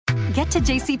Get to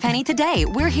JCPenney today.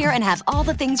 We're here and have all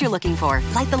the things you're looking for,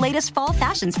 like the latest fall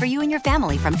fashions for you and your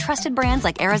family, from trusted brands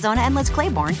like Arizona and Liz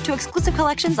Claiborne to exclusive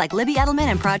collections like Libby Edelman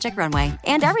and Project Runway.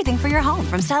 And everything for your home,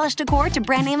 from stylish decor to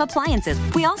brand name appliances.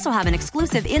 We also have an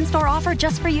exclusive in-store offer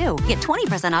just for you. Get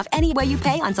 20% off any way you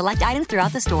pay on select items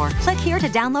throughout the store. Click here to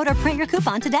download or print your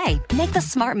coupon today. Make the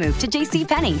smart move to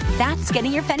JCPenney. That's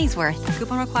getting your pennies worth.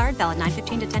 Coupon required, valid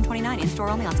 9/15 to 10/29. In-store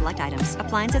only on select items.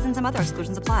 Appliances and some other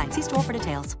exclusions apply. See store for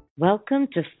details. Welcome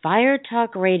to Fire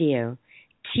Talk Radio,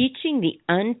 teaching the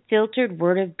unfiltered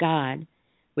Word of God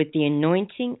with the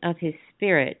anointing of His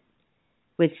Spirit,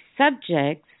 with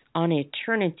subjects on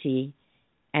eternity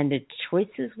and the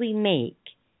choices we make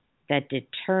that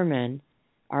determine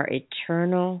our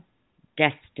eternal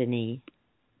destiny.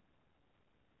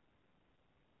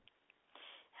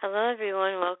 Hello,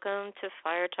 everyone. Welcome to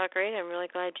Fire Talk Radio. I'm really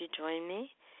glad you joined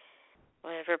me.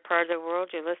 Whatever part of the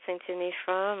world you're listening to me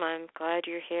from, I'm glad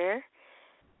you're here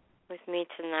with me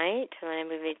tonight. Tonight I'm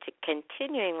going to be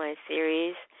continuing my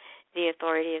series, The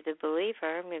Authority of the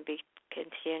Believer. I'm going to be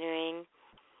continuing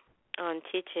on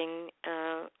teaching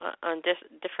on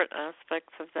different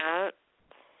aspects of that.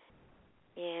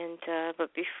 And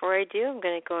but before I do, I'm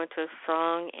going to go into a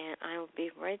song, and I will be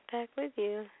right back with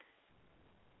you.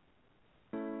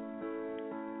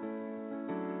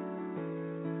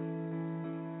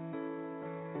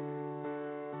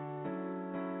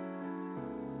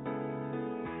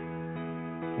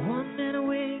 One man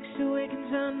awakes,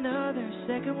 awakens another.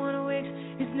 Second one awakes,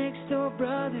 his next door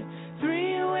brother.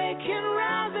 Three awake and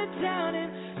rouse the town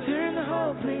and turn the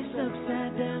whole place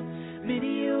upside down.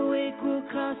 Many awake will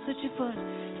cause such a fuss.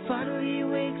 Finally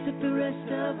wakes up the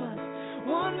rest of us.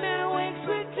 One man awakes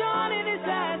with dawn in his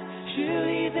eyes.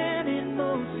 Surely then it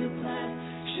multiplies.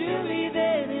 Surely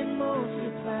then it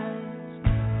multiplies.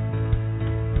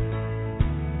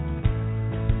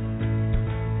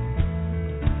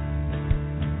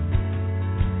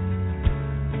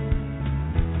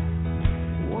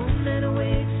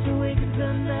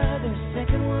 Another,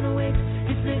 second one awakes,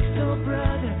 his next door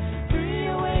brother. Three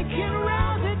awake and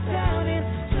rouse the town and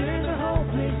turn the whole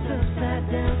place upside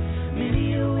down.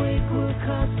 Many awake will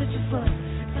cause such a fuss.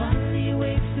 Finally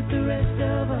wakes up the rest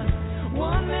of us.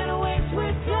 One man awakes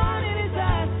with dawn in his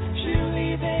eyes.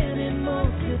 Surely then it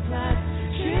multiplies.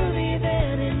 Surely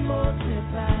then it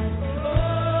multiplies.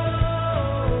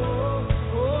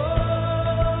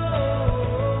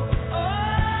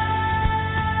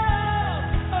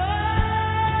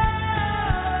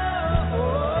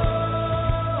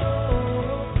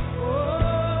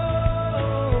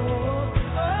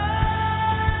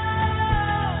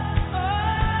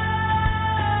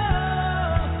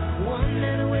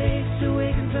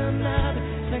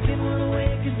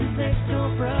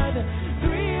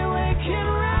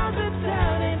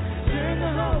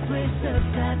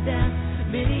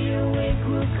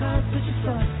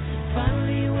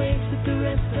 Finally wakes up the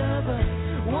rest of us.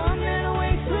 One man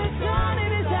awakes with dawn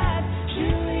in his eyes.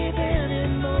 Surely then it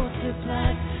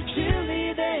multiplies.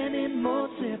 Surely then it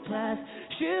multiplies.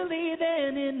 Surely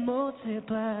then it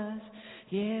multiplies.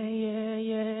 Yeah, yeah,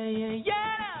 yeah, yeah, yeah.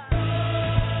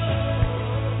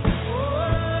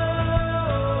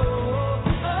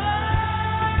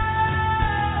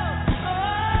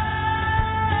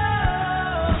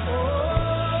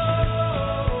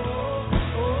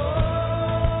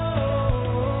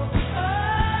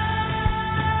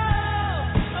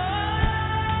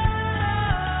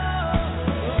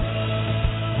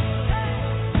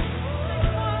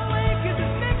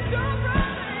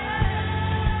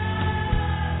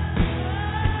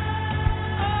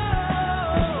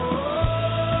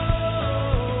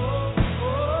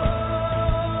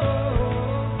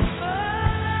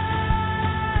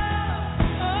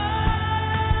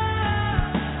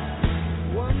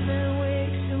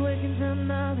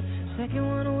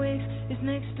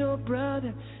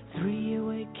 Brother, three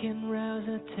awake and rouse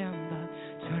a town by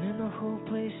turning the whole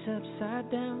place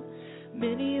upside down.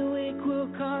 Many awake will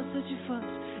cause such a fuss.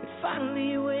 It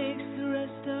finally wakes the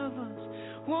rest of us.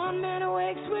 One man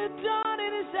awakes with dawn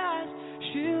in his eyes.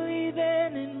 Surely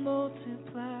then it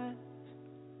multiplies.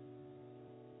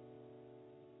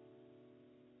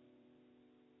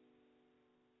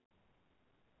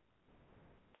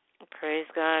 Praise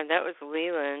God. That was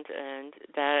Leland, and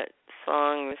that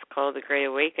song was called The Great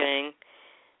Awakening.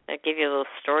 I'll give you a little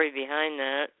story behind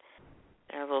that,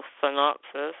 a little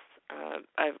synopsis.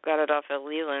 I've got it off of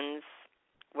Leland's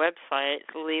website,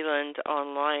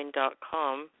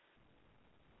 lelandonline.com.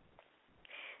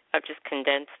 I've just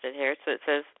condensed it here. So it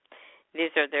says,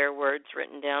 these are their words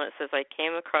written down. It says, I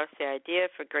came across the idea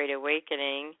for Great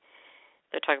Awakening.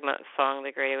 They're talking about the song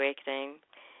The Great Awakening.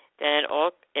 Then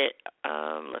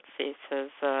let's see, He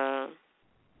says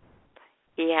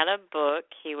he had a book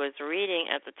he was reading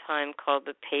at the time called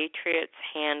The Patriot's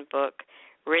Handbook,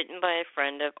 written by a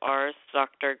friend of ours,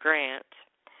 Dr. Grant.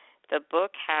 The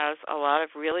book has a lot of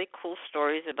really cool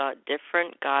stories about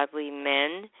different godly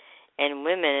men and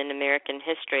women in American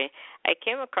history. I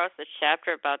came across a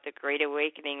chapter about the Great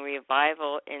Awakening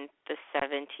revival in the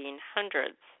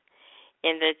 1700s.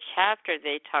 In the chapter,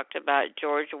 they talked about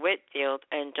George Whitefield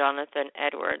and Jonathan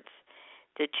Edwards,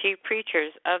 the two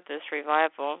preachers of this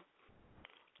revival.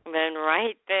 Then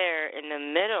right there in the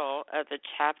middle of the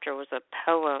chapter was a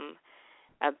poem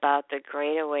about the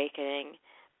Great Awakening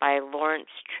by Lawrence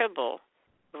Tribble,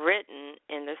 written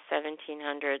in the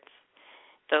 1700s.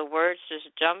 The words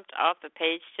just jumped off the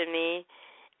page to me,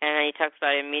 and he talks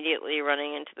about immediately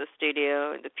running into the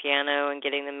studio, the piano, and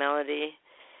getting the melody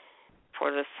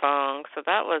for the song. So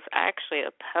that was actually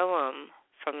a poem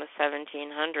from the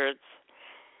 1700s,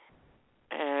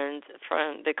 and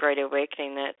from the Great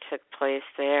Awakening that took place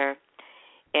there.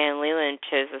 And Leland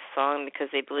chose a song because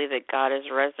they believe that God is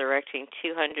resurrecting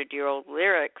 200-year-old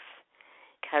lyrics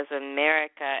because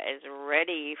America is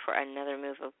ready for another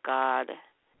move of God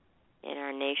in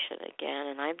our nation again.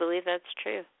 And I believe that's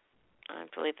true. I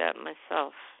believe that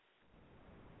myself.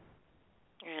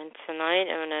 And tonight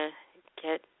I'm going to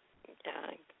get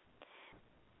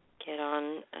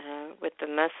on with the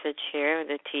message here,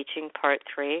 the teaching part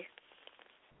 3.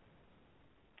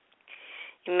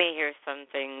 You may hear some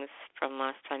things from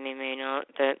last time, you may not,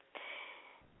 that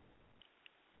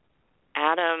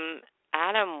Adam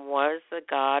was the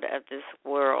God of this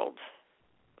world.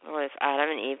 Or if Adam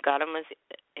and Eve,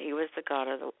 he was the God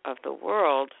of the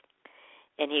world,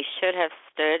 and he should have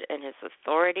stood in his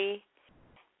authority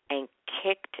and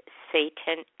kicked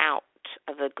Satan out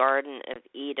of the Garden of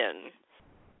Eden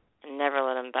and never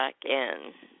let him back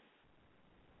in,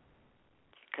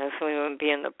 because we wouldn't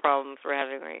be in the problems we're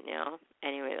having right now.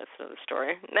 Anyway, that's another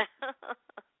story.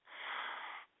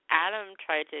 Adam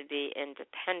tried to be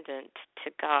independent to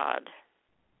God.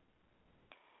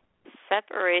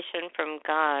 Separation from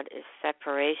God is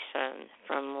separation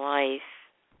from life.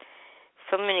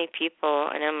 So many people,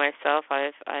 I know myself,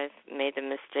 I've made the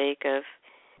mistake of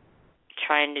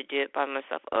trying to do it by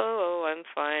myself. Oh, I'm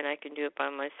fine. I can do it by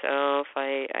myself.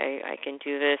 I can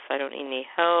do this. I don't need any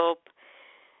help.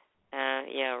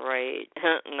 Yeah, right.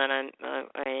 And then I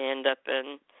end up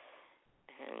in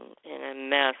a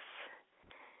mess.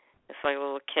 It's like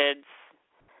little kids.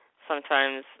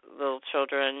 Sometimes little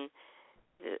children,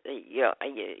 you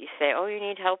say, oh, you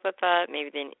need help with that. Maybe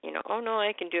they, oh no,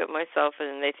 I can do it myself, and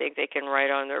then they think they can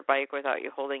ride on their bike without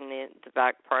you holding the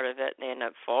back part of it, and they end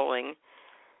up falling.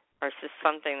 Or it's just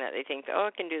something that they think, oh,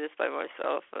 I can do this by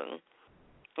myself, and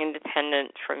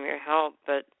independent from your help,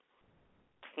 but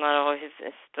it's not always,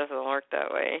 it doesn't work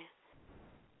that way.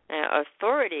 Now,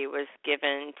 authority was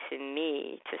given to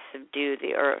me to subdue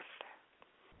the earth.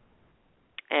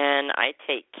 And I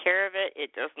take care of it.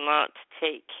 It does not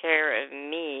take care of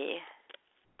me.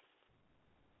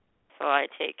 So I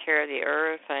take care of the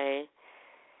earth.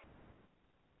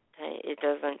 It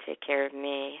doesn't take care of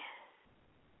me.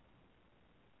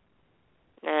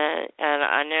 And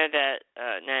I know that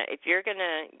now, if you're going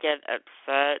to get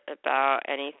upset about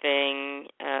anything,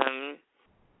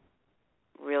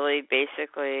 really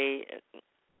basically,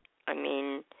 I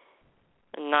mean,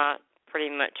 not pretty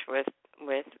much with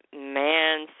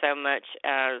man so much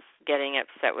as getting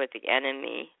upset with the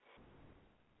enemy,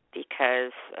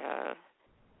 because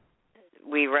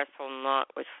we wrestle not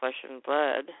with flesh and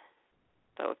blood,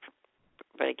 but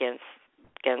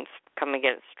come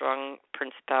against strong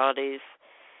principalities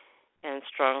and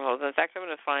strongholds. In fact, I'm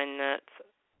going to find that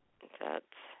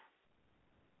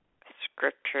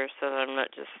scripture so that I'm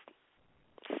not just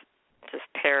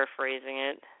paraphrasing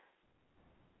it.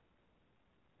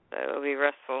 So we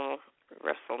wrestle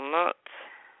not.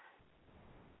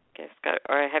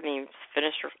 Or I haven't even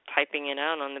finished typing it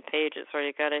out on the page. It's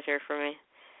already got it here for me.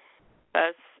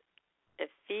 That's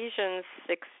Ephesians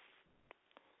 6.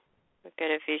 Look at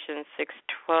Ephesians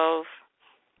 6:12.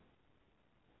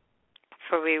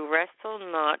 For we wrestle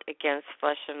not against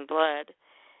flesh and blood,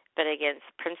 but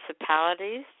against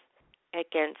principalities,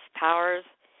 against powers,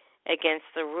 against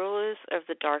the rulers of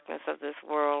the darkness of this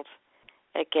world,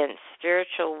 against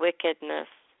spiritual wickedness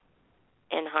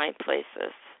in high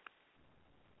places.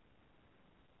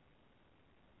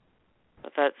 So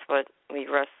that's what we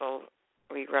wrestle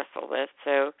with.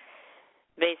 So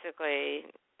basically,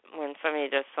 when somebody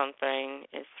does something,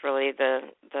 it's really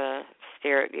the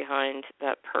spirit behind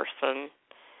that person,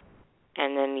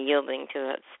 and then yielding to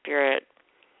that spirit.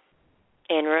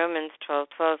 In Romans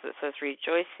 12:12, it says,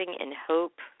 rejoicing in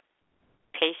hope,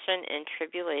 patient in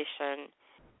tribulation,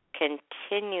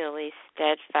 continually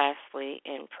steadfastly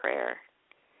in prayer.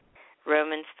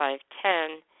 Romans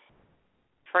 5:10,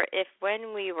 for if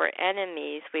when we were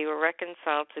enemies we were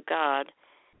reconciled to God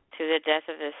through the death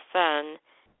of his Son,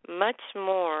 much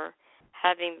more,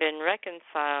 having been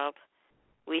reconciled,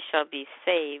 we shall be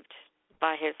saved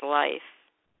by his life.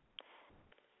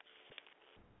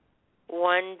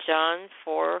 1 John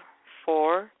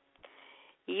 4:4,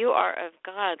 you are of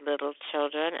God, little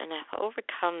children, and have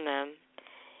overcome them,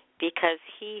 because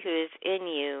he who is in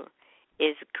you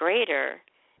is greater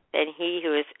than he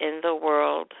who is in the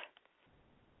world.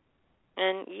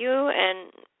 And you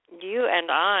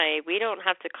and I, we don't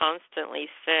have to constantly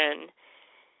sin.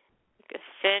 Because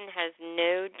sin has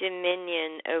no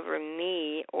dominion over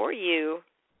me or you.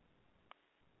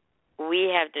 We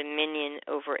have dominion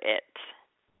over it.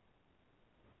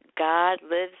 God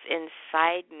lives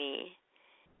inside me,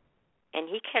 and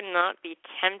he cannot be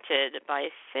tempted by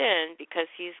sin because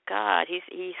he's God.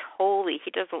 He's holy.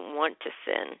 He doesn't want to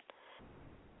sin.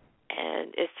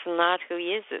 And it's not who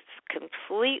he is. It's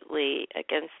completely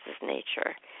against his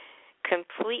nature,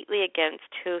 completely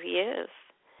against who he is.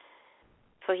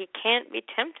 So he can't be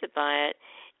tempted by it.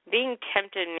 Being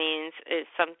tempted means it's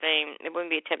something, it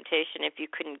wouldn't be a temptation if you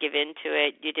couldn't give in to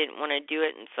it, you didn't want to do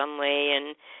it in some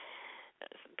way,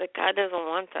 but God doesn't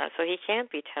want that, so he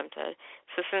can't be tempted.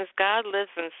 So since God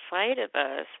lives inside of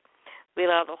us, we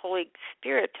allow the Holy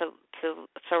Spirit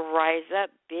to rise up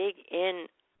big in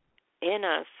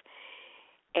us.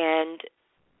 And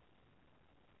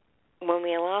when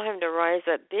we allow him to rise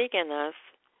up big in us,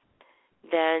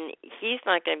 then he's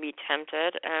not going to be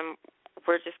tempted, and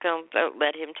we're just going to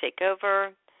let him take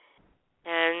over.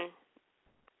 And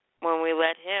when we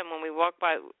let him, when we walk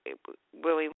by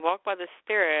the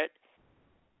Spirit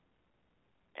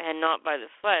and not by the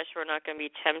flesh, we're not going to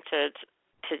be tempted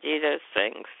to do those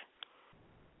things.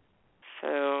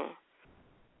 So,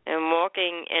 and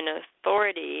walking in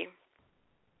authority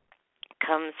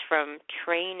comes from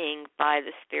training by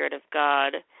the Spirit of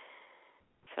God.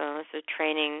 So it's a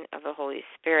training of the Holy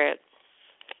Spirit.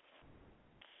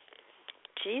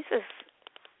 Jesus,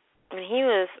 when he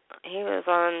was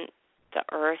on the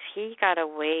earth, he got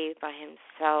away by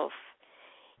himself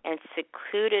and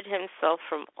secluded himself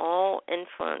from all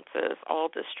influences, all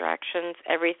distractions,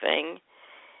 everything.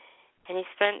 And he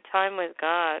spent time with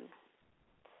God,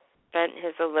 spent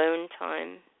his alone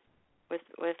time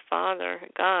with Father,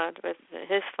 God, with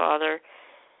his Father.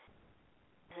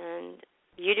 And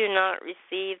you do not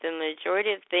receive the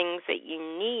majority of things that you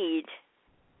need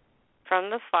from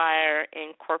the fire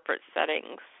in corporate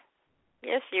settings.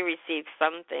 Yes, you receive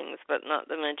some things, but not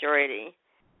the majority.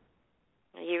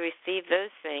 You receive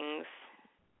those things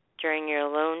during your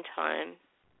alone time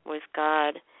with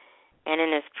God and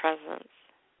in his presence.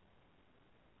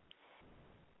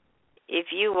 If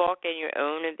you walk in your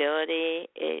own ability,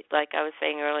 like I was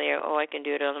saying earlier, I can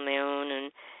do it on my own,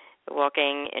 and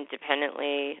walking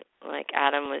independently like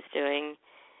Adam was doing,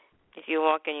 if you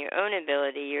walk in your own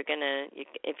ability,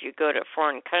 if you go to a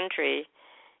foreign country,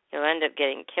 you'll end up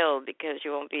getting killed because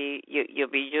you'll be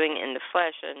doing it in the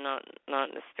flesh and not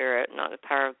in the spirit, not the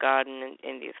power of God and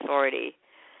in the authority.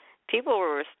 People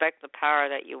will respect the power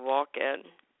that you walk in.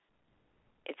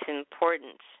 It's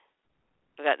important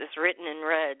that it's written in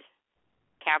red,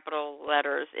 capital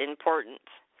letters, important.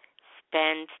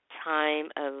 Spend time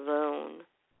alone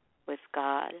with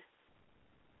God.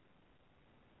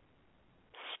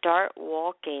 Start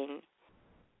walking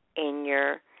in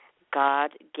your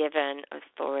God-given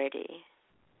authority.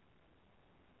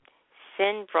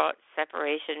 Sin brought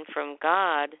separation from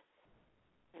God,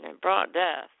 and it brought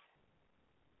death.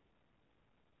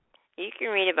 You can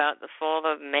read about the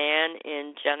fall of man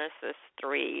in Genesis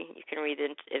 3. You can read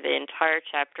the entire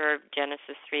chapter of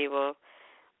Genesis 3 will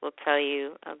tell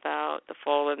you about the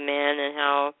fall of man and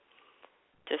how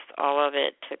just all of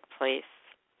it took place.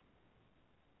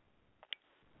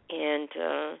 And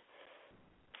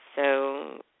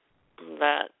so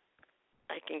that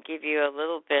I can give you a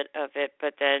little bit of it,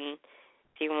 but then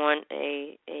if you want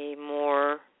a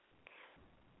more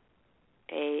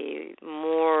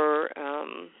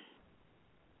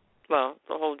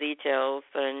the whole details,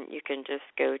 then you can just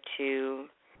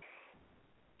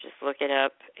look it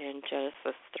up in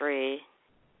Genesis 3,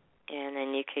 and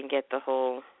then you can get the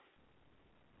whole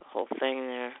thing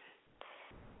there.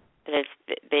 But it's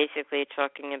basically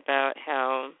talking about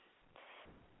how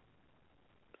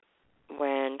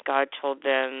when God told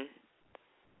them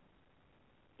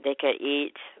they could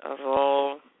eat of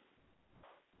all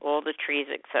the trees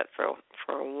except for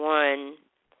one,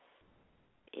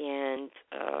 and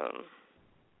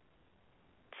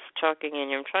talking in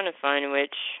here. I'm trying to find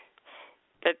which,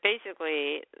 but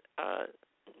basically,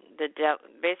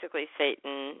 basically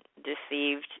Satan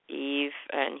deceived Eve,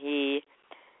 and he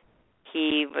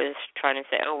was trying to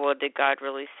say, oh, well, did God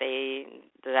really say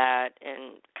that,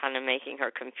 and kind of making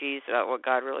her confused about what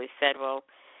God really said. Well,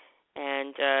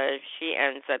 and she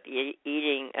ends up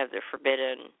eating of the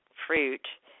forbidden fruit,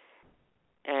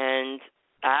 and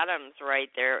Adam's right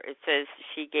there. It says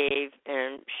she gave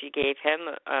him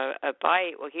a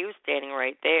bite. Well, he was standing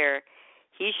right there.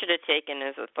 He should have taken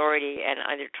his authority and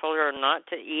either told her not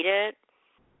to eat it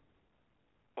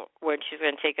when she's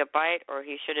going to take a bite, or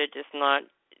he should have just not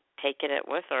taken it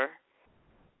with her.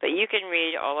 But you can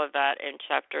read all of that in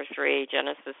chapter 3,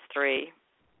 Genesis 3.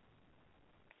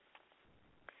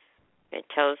 It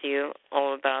tells you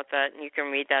all about that, and you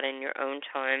can read that in your own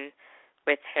time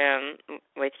with him,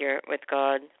 with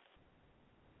God.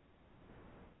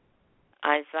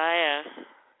 Isaiah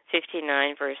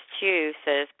 59 verse 2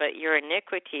 says, "But your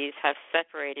iniquities have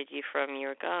separated you from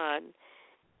your God,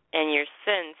 and your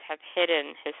sins have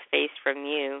hidden his face from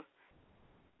you,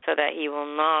 so that he will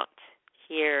not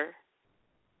hear."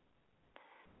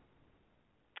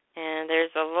 And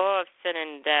there's a law of sin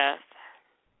and death.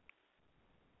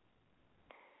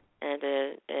 And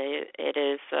it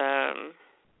is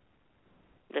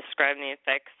describing the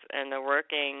effects and the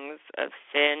workings of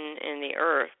sin in the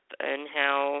earth, and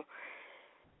how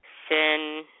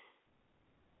sin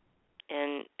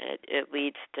and it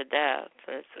leads to death.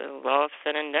 It's a law of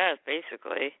sin and death,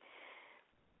 basically.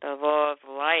 The law of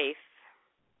life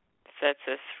sets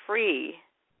us free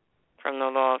from the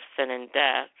law of sin and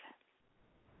death.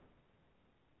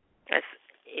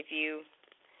 If you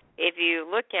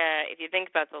think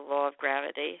about the law of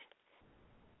gravity,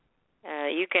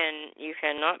 you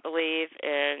can not believe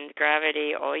in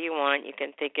gravity all you want. You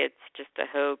can think it's just a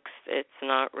hoax. It's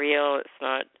not real. It's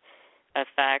not a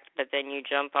fact. But then you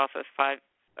jump off a 5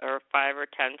 or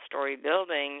 10-story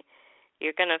building,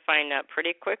 you're going to find out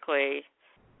pretty quickly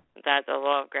that the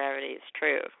law of gravity is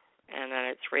true and that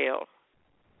it's real.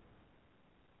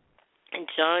 And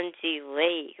John G.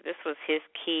 Lake, this was his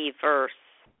key verse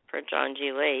for John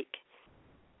G. Lake.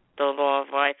 The law of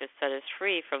life has set us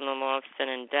free from the law of sin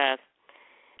and death.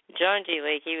 John G.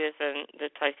 Lake, he was I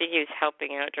think he was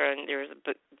helping out during, there was a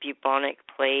bubonic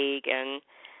plague and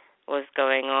was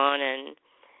going on, and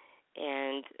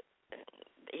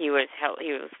he was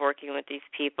working with these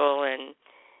people, and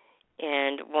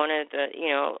one of the,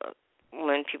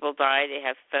 when people die, they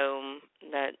have foam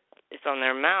that is on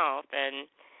their mouth, and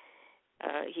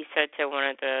he said to one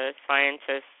of the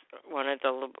scientists, one of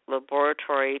the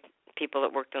laboratory people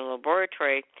that worked in the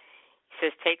laboratory, he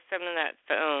says, take some of that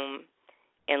foam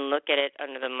and look at it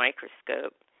under the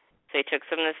microscope. So he took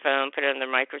some of the foam, put it under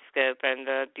the microscope, and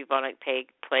the bubonic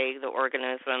plague, the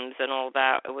organisms and all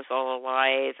that, it was all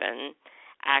alive and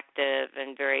active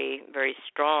and very, very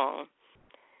strong.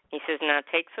 He says, now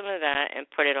take some of that and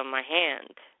put it on my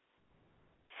hand.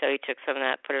 So he took some of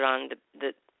that, put it on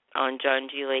on John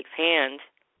G. Lake's hand.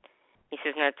 He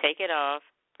says, now take it off,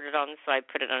 put it on the slide,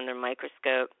 put it under the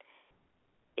microscope.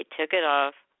 He took it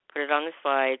off, put it on the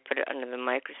slide, put it under the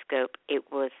microscope. It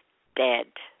was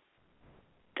dead.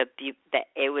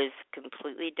 It was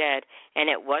completely dead. And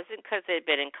it wasn't because it had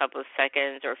been a couple of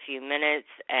seconds or a few minutes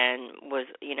and was,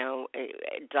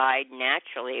 it died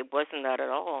naturally. It wasn't that at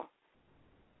all.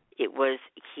 It was,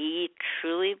 he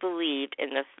truly believed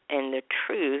in the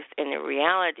truth and the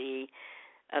reality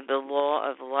of the law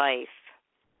of life,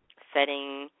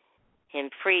 setting him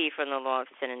free from the law of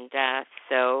sin and death.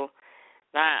 So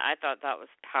I thought that was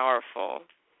powerful,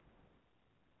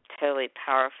 totally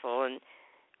powerful, and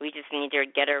we just need to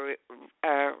get a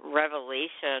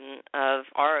revelation of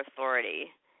our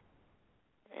authority,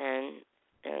 and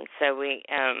so we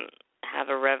have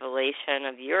a revelation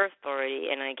of your authority,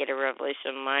 and I get a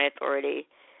revelation of my authority.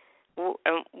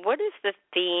 What is the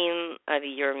theme of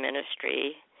your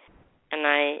ministry? And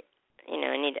I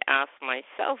need to ask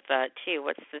myself that too.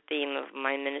 What's the theme of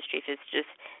my ministry? If it's just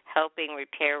helping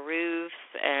repair roofs,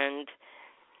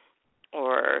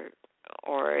 or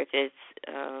if it's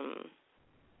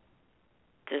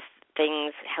just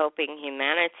things helping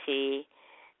humanity,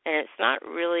 and it's not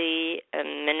really a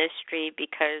ministry,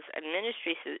 because a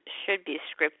ministry should be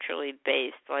scripturally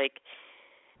based. Like,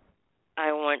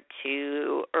 I want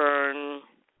to earn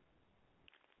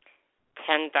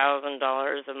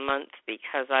 $10,000 a month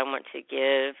because I want to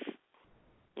give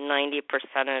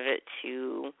 90% of it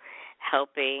to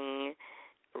helping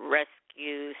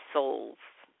rescue souls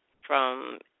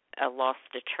from a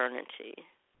lost eternity.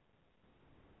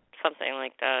 Something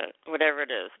like that, whatever it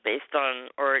is, based on,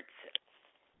 or it's,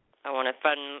 I want to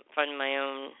fund my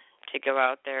own to go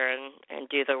out there and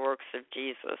do the works of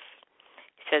Jesus.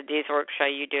 He said, these works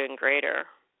shall you do, and greater.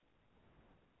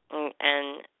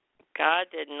 And God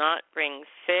did not bring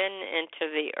sin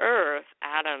into the earth.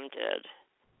 Adam did.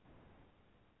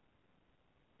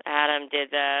 Adam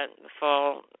did that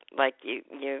full, like you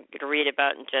read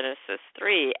about in Genesis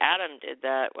 3. Adam did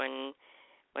that when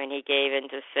he gave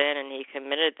into sin and he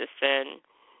committed the sin.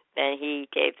 Then he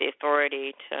gave the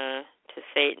authority to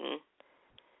Satan.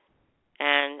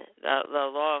 And the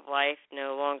law of life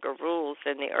no longer rules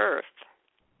in the earth.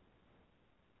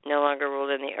 No longer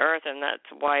ruled in the earth, and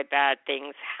that's why bad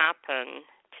things happen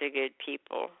to good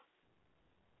people.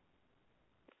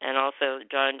 And also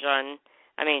John 10:10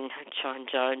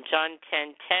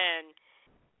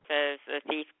 says, the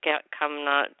thief come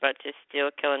not but to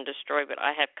steal, kill, and destroy, but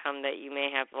I have come that you may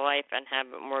have life and have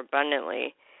it more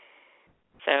abundantly.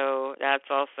 So that's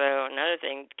also another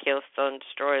thing, kill, steal, and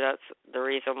destroy. That's the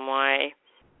reason why.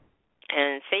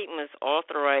 And Satan was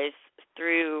authorized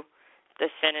through the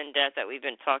sin and death that we've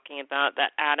been talking about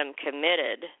that Adam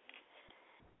committed.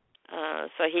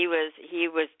 So he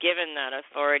was given that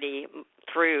authority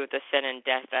through the sin and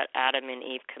death that Adam and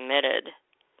Eve committed.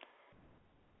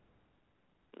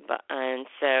 And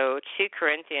so 2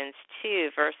 Corinthians 2,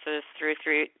 verses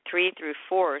 3 through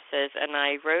 4 says, and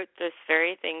I wrote this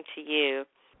very thing to you,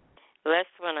 lest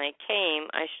when I came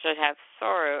I should have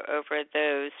sorrow over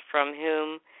those from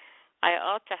whom I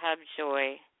ought to have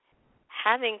joy,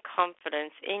 having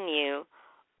confidence in you,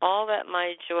 all that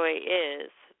my joy is,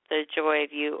 the joy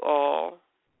of you all.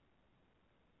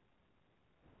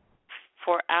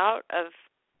 For out of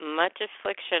much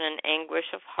affliction and anguish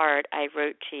of heart I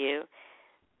wrote to you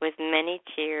with many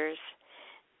tears,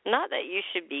 not that you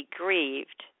should be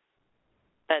grieved,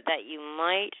 but that you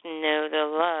might know the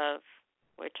love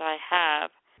which I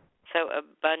have so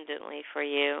abundantly for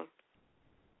you.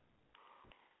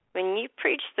 When you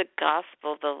preach the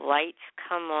gospel, the lights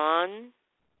come on,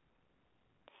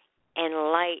 and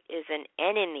light is an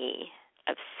enemy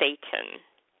of Satan.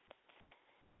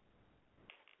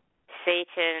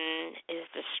 Satan is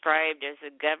described as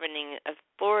a governing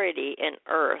authority in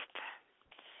earth.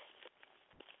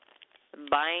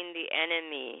 Bind the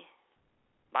enemy.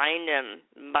 Bind him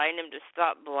to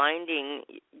stop blinding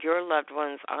your loved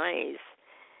one's eyes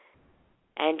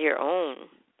and your own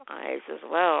eyes as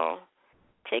well.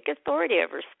 Take authority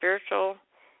over spiritual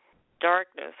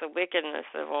darkness, the wickedness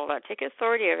of all that. Take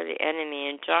authority over the enemy.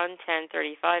 In John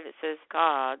 10:35 it says,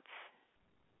 God's,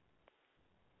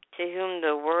 to whom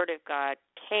the word of God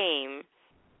came,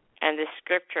 and the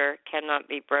scripture cannot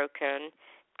be broken.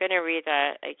 I'm going to read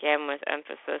that again with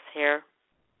emphasis here.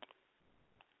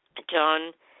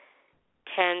 John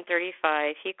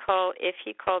 10:35, if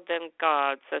he called them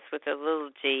gods, that's with a little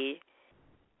g,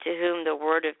 to whom the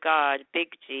word of God, big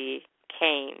G,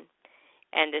 came,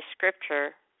 and the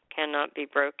scripture cannot be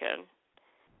broken.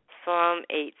 Psalm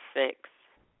 8:6.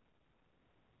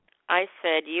 I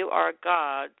said, you are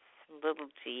gods, little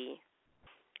g,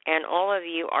 and all of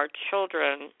you are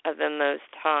children of the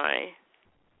Most High.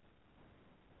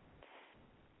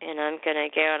 And I'm going to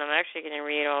go, and I'm actually going to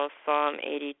read all of Psalm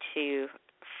 82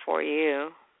 for you,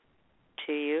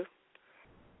 to you.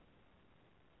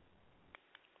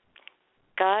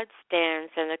 God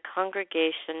stands in the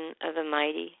congregation of the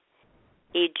mighty.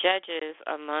 He judges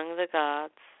among the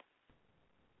gods.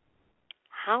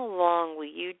 How long will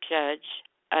you judge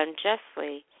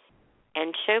unjustly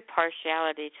and show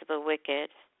partiality to the wicked?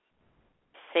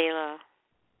 Selah.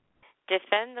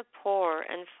 Defend the poor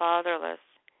and fatherless.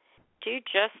 Do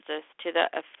justice to the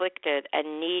afflicted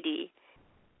and needy.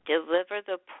 Deliver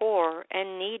the poor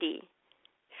and needy.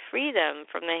 Free them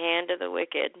from the hand of the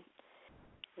wicked.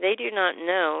 They do not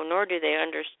know, nor do they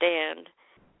understand.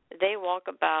 They walk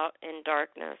about in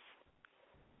darkness.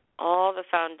 All the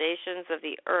foundations of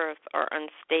the earth are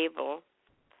unstable.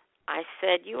 I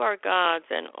said, you are gods,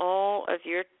 and all of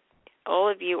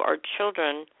you are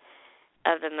children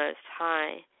of the Most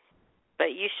High.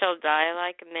 But you shall die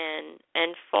like men,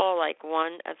 and fall like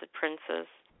one of the princes.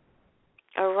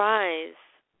 Arise,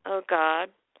 O God,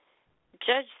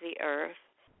 judge the earth,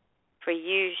 for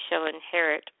you shall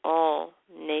inherit all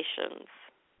nations.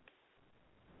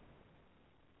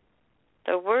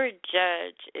 The word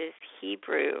judge is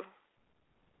Hebrew.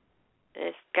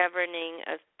 It's governing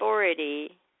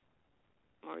authority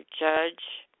or judge.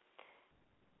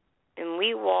 And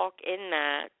we walk in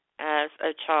that as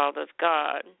a child of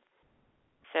God.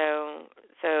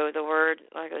 So the word,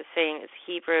 like I was saying, is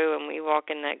Hebrew, and we walk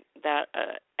in that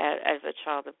as a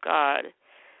child of God.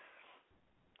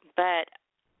 But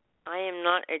I am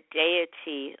not a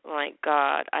deity like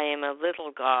God. I am a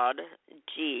little God,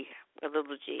 G, a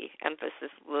little g,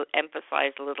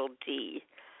 emphasize little d.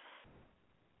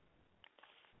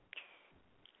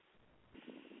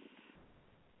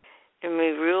 And we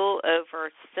rule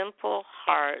over simple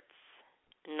hearts,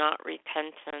 not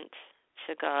repentant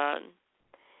to God.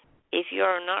 If you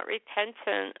are not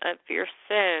repentant of your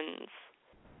sins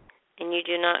and you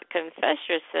do not confess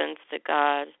your sins to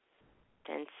God,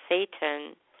 then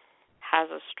Satan has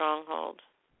a stronghold.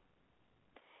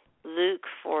 Luke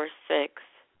 4:6.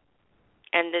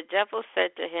 And the devil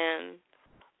said to him,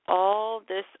 all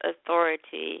this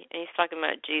authority, and he's talking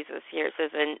about Jesus here, it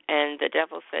says, and the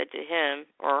devil said to him,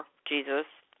 or Jesus,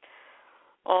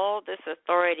 all this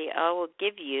authority I will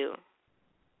give you,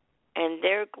 and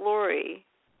their glory,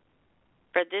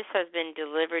 for this has been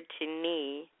delivered to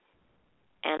me,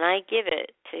 and I give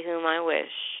it to whom I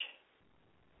wish.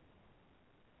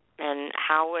 And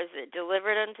how was it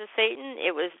delivered unto Satan?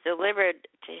 It was delivered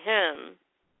to him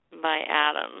by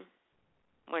Adam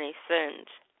when he sinned.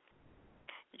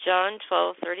 John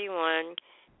 12:31.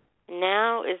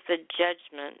 Now is the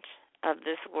judgment of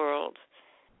this world.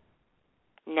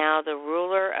 Now the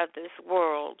ruler of this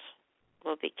world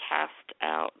will be cast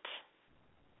out.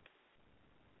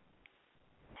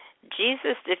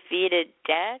 Jesus defeated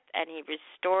death and he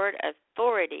restored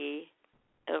authority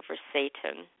over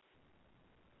Satan.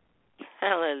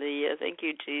 Hallelujah. Thank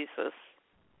you, Jesus.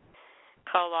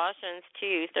 Colossians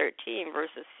 2:13,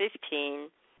 verses 15.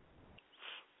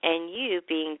 And you,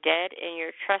 being dead in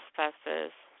your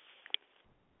trespasses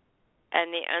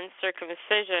and the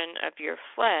uncircumcision of your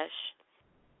flesh,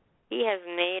 he has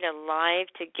made alive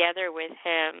together with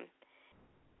him,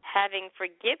 having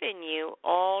forgiven you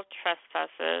all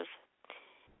trespasses,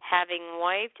 having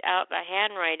wiped out the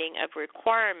handwriting of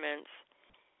requirements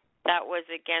that was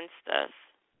against us,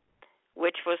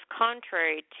 which was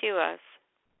contrary to us,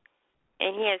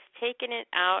 and he has taken it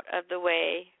out of the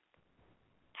way,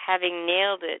 having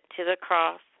nailed it to the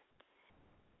cross.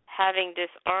 Having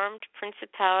disarmed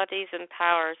principalities and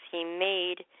powers, he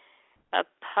made a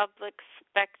public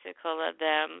spectacle of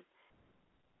them,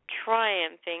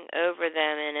 triumphing over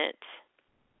them in it.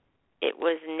 It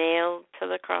was nailed to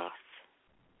the cross.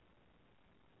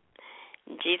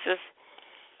 Jesus,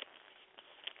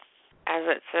 as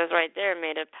it says right there,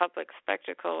 made a public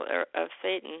spectacle of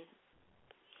Satan.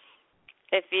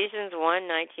 Ephesians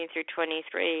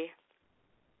 1:19-23.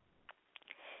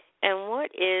 And what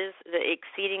is the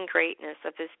exceeding greatness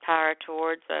of his power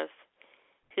towards us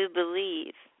who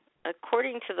believe,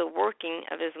 according to the working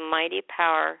of his mighty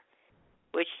power,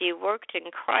 which he worked in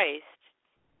Christ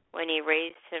when he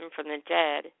raised him from the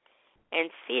dead and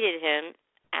seated him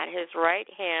at his right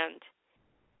hand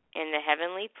in the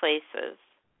heavenly places,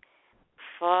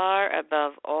 far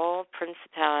above all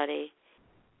principality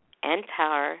and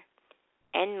power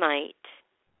and might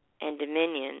and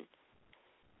dominion,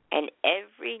 and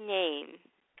every name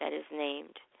that is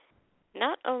named,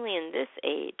 not only in this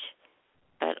age,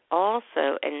 but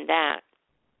also in that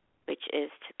which is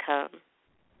to come.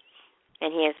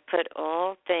 And he has put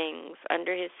all things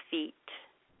under his feet,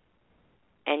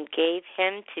 and gave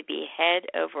him to be head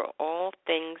over all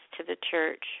things to the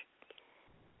church,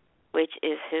 which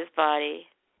is his body,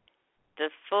 the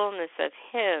fullness of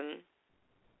him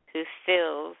who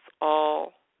fills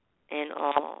all in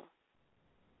all.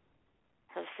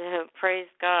 So, praise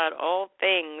God, all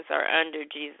things are under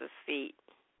Jesus' feet.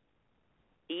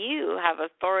 You have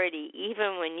authority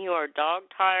even when you are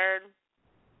dog-tired,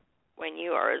 when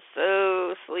you are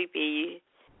so sleepy,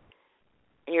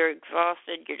 you're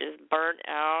exhausted, you're just burnt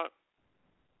out.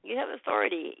 You have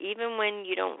authority even when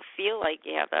you don't feel like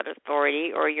you have that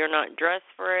authority, or you're not dressed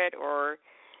for it, or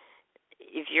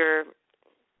if you're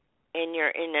in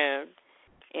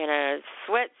a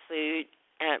sweatsuit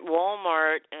at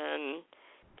Walmart and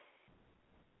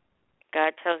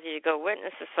God tells you to go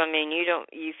witness to something, and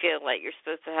you feel like you're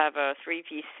supposed to have a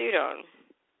 3-piece suit on,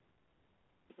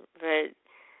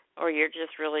 or you're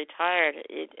just really tired.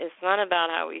 It's not about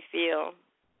how we feel.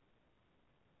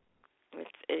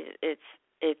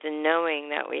 It's a knowing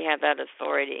that we have that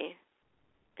authority.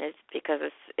 It's because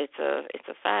it's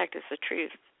a fact. It's the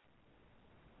truth.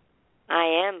 I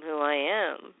am who I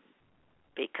am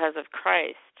because of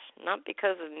Christ, not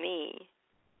because of me,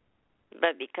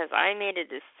 but because I made a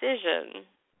decision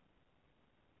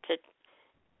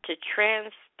to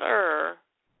transfer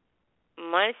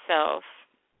myself,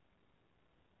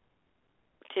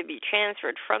 to be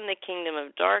transferred from the kingdom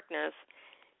of darkness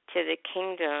to the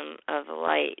kingdom of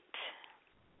light.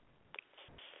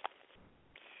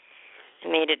 I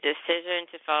made a decision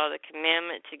to follow the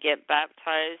commandment to get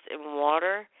baptized in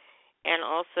water and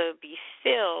also be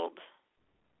filled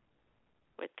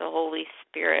with the Holy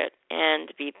Spirit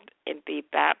and be and be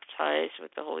baptized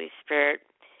with the Holy Spirit,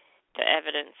 the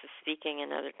evidence of speaking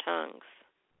in other tongues.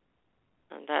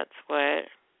 And that's what I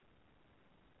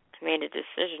made a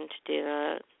decision to do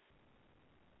that.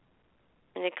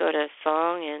 I'm going to go to a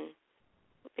song and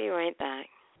we'll be right back.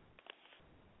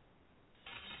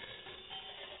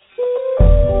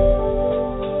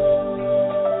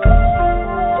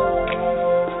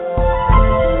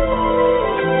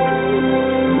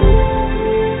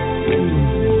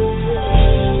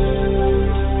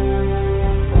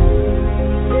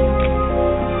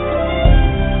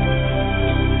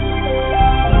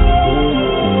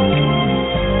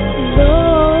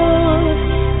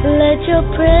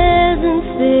 Presence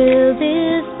fill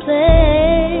this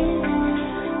place.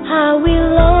 How we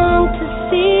long to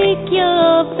seek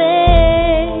your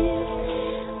face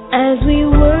as we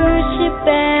worship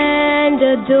and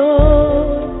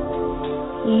adore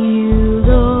you,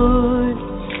 Lord.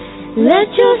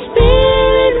 Let your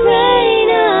spirit reign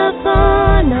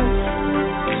upon us.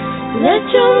 Let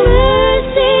your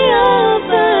mercy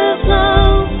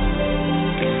overflow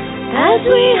as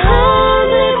we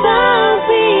humbly bow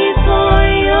before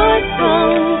your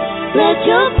throne. Let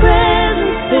your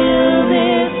presence fill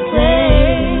this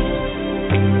place.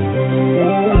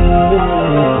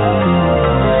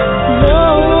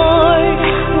 Lord,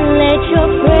 let your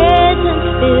presence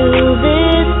fill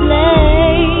this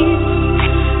place.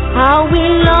 How we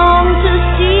long to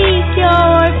seek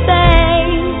your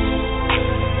face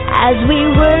as we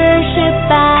worship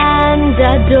and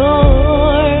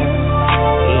adore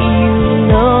you,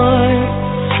 Lord.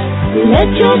 Let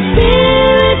your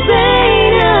spirit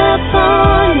reign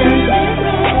upon us.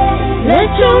 Let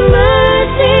your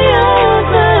mercy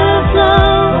overflow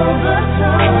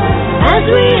as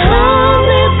we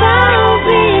humbly bow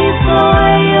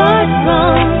before your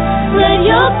throne. Let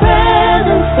your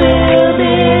presence fill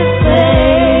this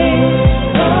place.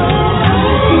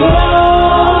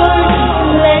 Lord,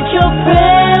 let your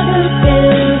presence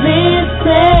fill this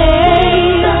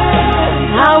place.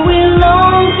 How we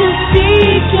long to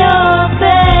seek your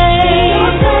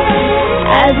face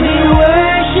as we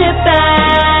worship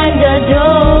and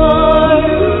adore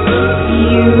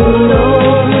you,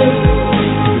 Lord.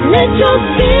 Let your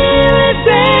spirit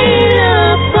reign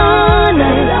upon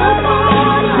us.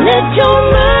 Let your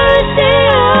mercy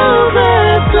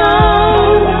overflow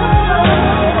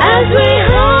as we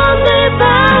humbly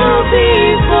bow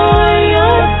before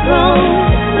your throne.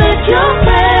 Let your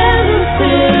presence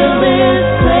fill this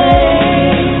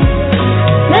place.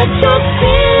 Let your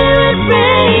spirit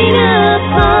reign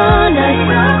upon us.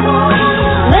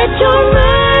 Let your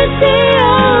mercy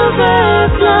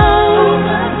overflow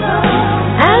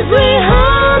as we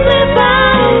humbly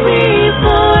bow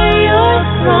before your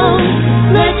throne.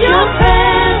 Let your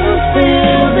presence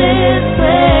fill this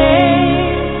place.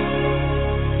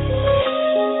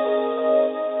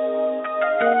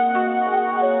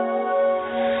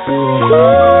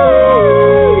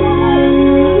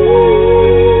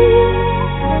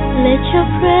 Let your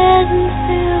presence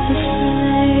fill this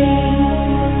place.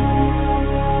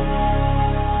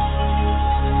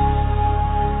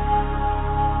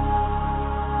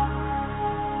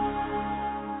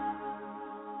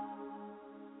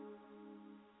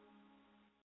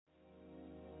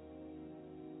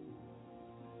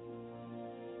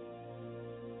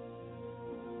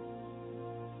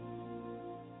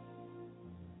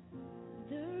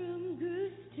 The room grew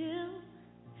still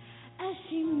as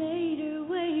she made her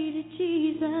way to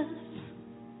Jesus.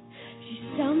 She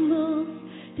stumbled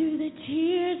through the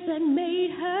tears that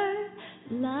made her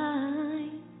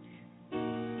blind.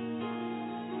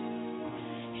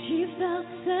 She felt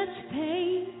such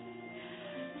pain.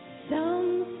 Some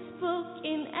spoke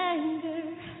in anger,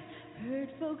 heard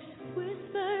folks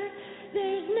whisper,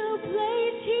 there's no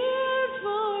place here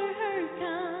for her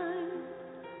kind.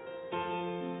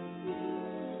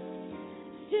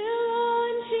 Still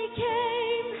on she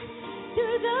came,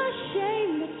 through the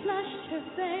shame that flushed her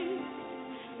face,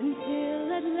 until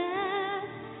at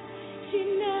last she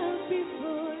knelt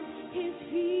before his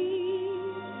feet.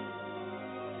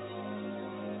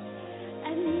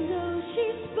 And though she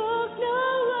spoke no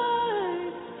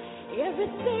words,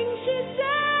 everything she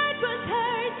said was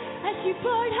heard as she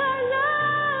poured her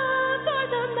love for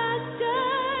the Master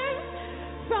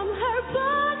from her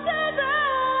box of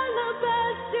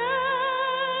alabaster.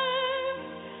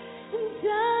 And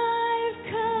I've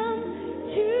come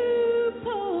to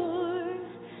pour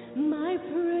my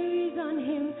praise on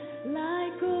him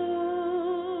like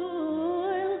oil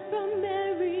from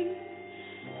Mary's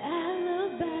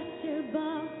alabaster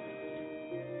box.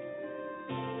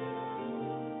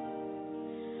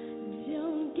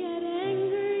 Don't get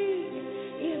angry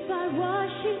if I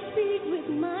wash his feet.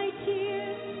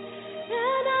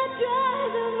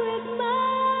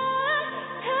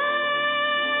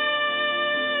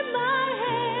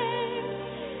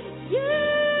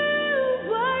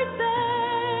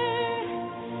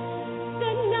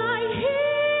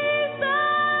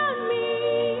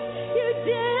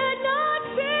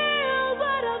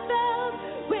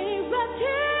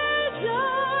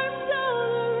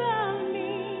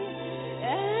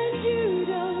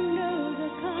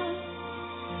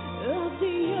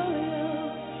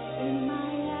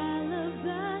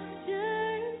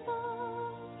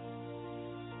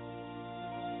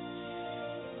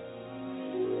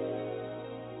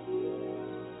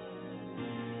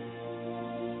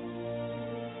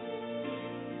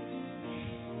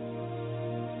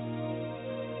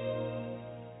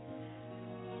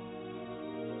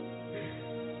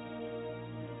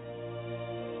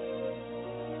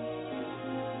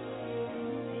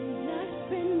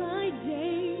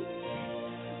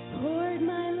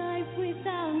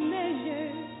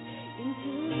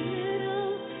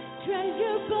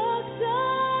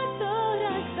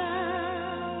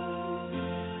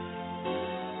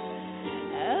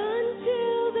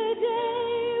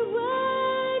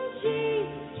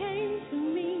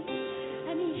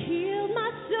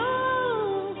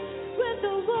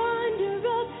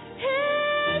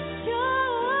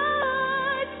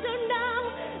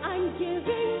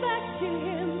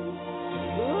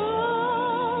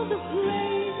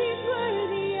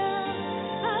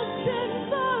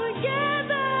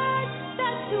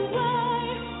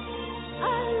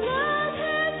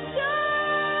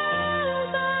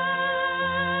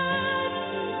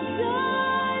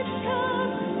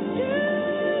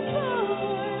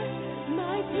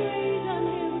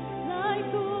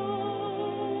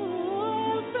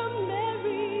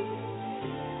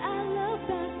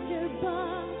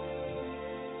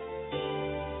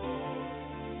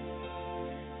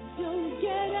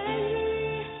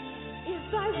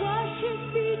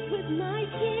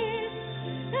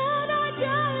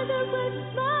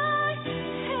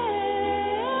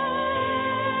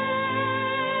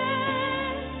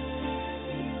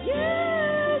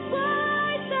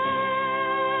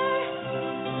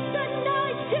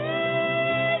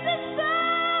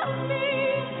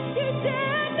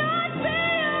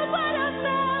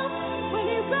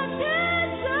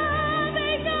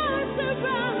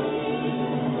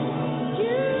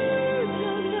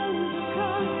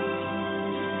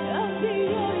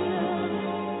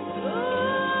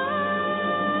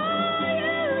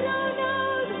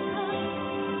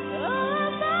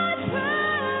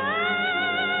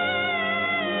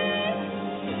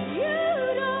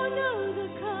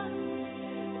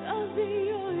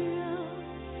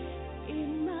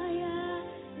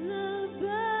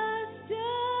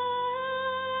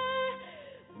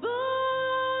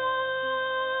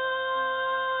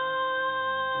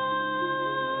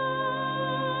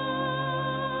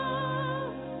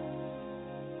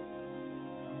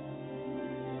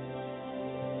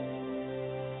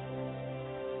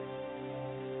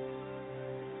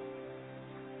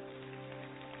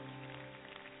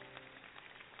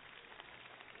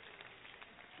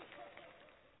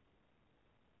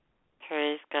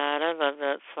 Praise God. I love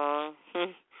that song.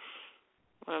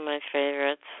 One of my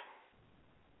favorites.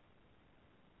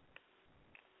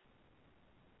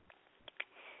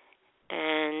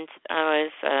 And I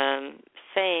was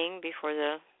saying before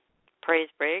the praise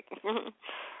break,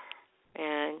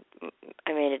 and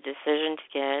I made a decision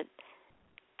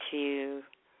to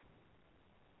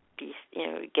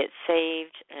get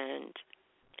saved and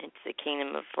into the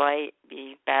kingdom of light,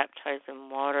 be baptized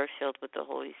in water, filled with the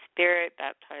Holy Spirit,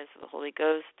 baptized with the Holy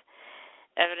Ghost,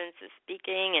 evidence of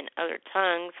speaking in other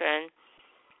tongues, and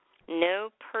no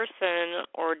person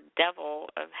or devil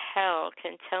of hell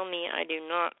can tell me I do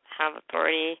not have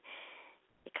authority,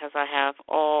 because I have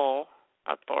all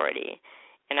authority.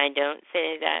 And I don't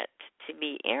say that to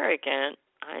be arrogant.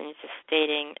 I'm just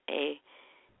stating a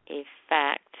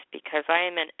fact, because I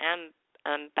am an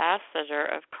ambassador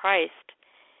of Christ,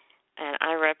 and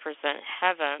I represent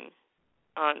heaven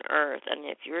on earth. And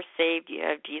if you're saved, you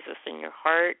have Jesus in your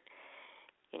heart,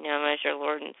 you know him as your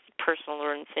personal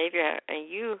Lord and Savior, and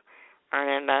you are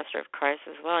an ambassador of Christ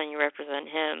as well, and you represent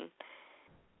him,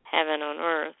 heaven on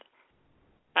earth.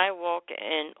 I walk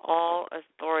in all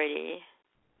authority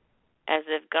as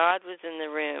if God was in the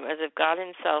room, as if God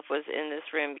himself was in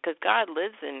this room, because God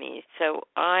lives in me, so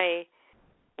I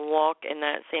walk in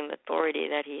that same authority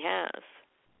that he has.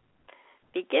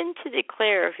 Begin to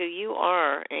declare who you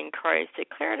are in Christ.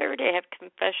 Declare it every day. Have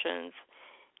confessions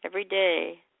every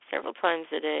day, several times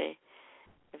a day,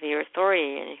 of your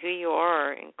authority and who you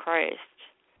are in Christ.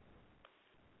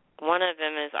 One of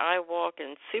them is, I walk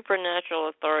in supernatural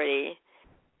authority.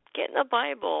 Get in the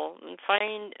Bible and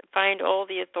find all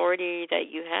the authority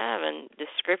that you have and the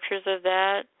scriptures of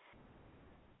that,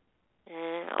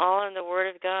 and all in the Word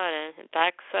of God, and it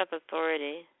backs up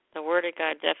authority. The Word of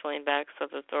God definitely backs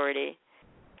up authority.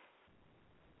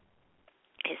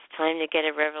 It's time to get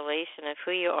a revelation of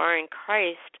who you are in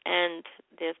Christ and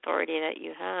the authority that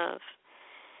you have.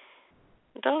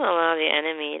 Don't allow the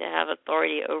enemy to have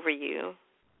authority over you.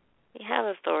 You have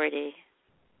authority.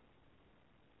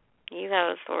 You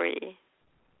have authority.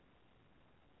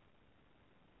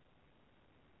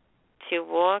 To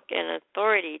walk in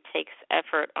authority takes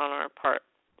effort on our part.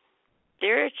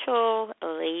 Spiritual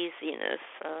laziness,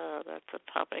 that's a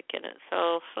topic in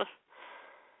itself.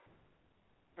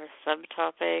 Or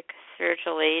subtopic.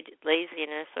 Spiritual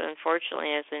laziness,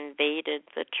 unfortunately, has invaded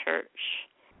the church.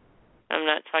 I'm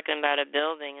not talking about a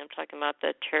building. I'm talking about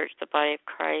the church, the body of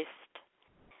Christ.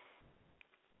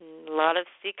 A lot of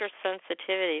seeker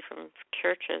sensitivity from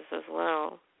churches as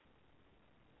well.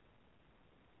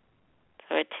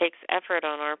 So it takes effort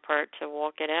on our part to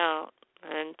walk it out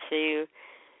and to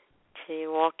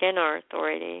walk in our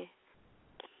authority.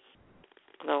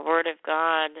 The Word of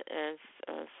God is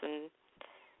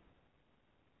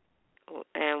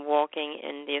and walking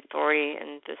in the authority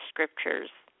in the Scriptures.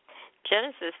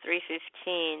 Genesis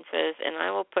 3:15 says, "And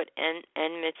I will put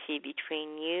enmity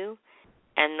between you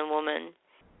and the woman,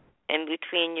 and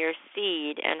between your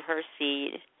seed and her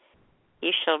seed.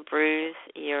 You shall bruise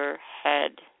your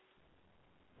head."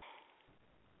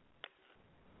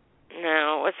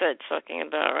 Now, what's that talking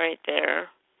about right there?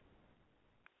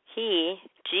 He,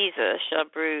 Jesus, shall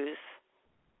bruise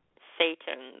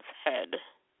Satan's head.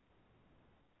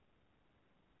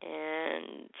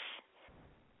 And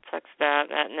talks about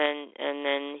that, and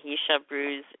then he shall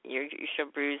bruise you shall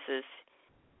bruise his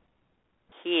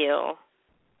heel.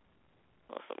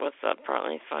 What's that?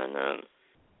 Probably find that.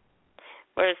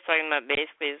 What it's talking about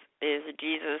basically is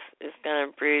Jesus is going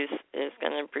to bruise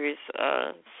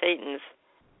Satan's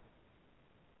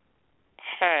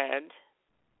head,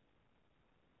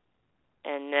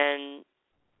 and then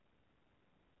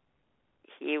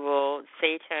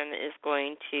Satan is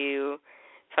going to,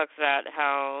 talks about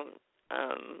how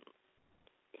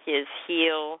his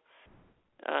heel,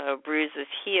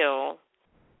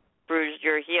 bruised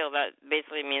your heel. That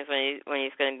basically means when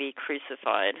he's going to be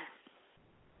crucified.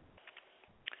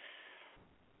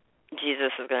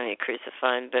 Jesus is going to be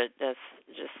crucified, but that's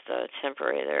just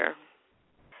temporary there.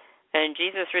 And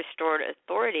Jesus restored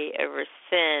authority over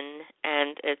sin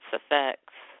and its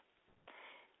effects.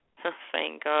 Oh,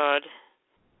 thank God.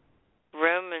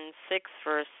 Romans 6,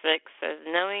 verse 6 says,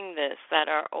 "Knowing this, that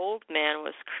our old man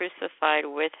was crucified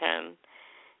with him,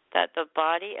 that the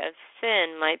body of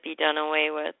sin might be done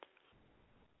away with,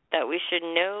 that we should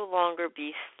no longer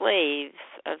be slaves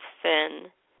of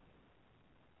sin."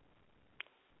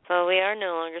 So we are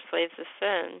no longer slaves of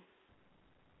sin.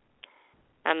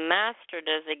 A master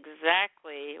does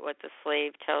exactly what the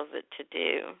slave tells it to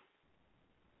do.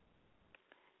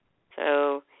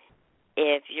 So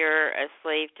if you're a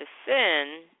slave to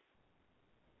sin,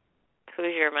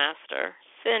 who's your master?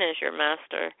 Sin is your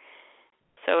master.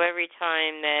 So every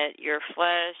time that your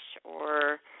flesh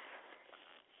or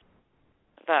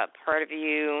that part of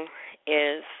you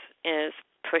is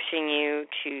pushing you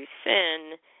to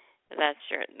sin,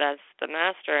 that's the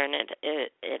master, and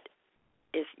it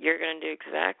is, you're going to do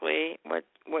exactly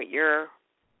what your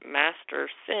master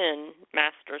sin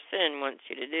wants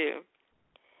you to do.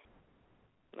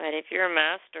 But if your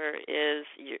master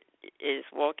is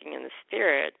walking in the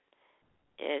Spirit,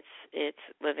 it's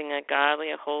living a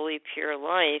godly, a holy, pure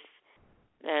life,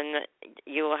 then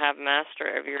you will have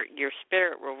master of your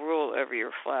spirit will rule over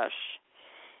your flesh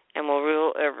and will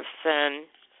rule over sin.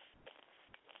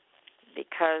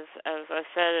 Because, as I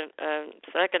said a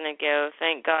second ago,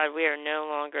 thank God we are no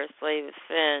longer a slave of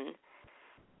sin.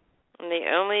 And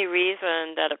the only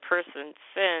reason that a person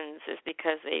sins is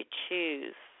because they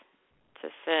choose to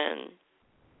sin.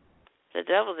 The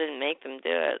devil didn't make them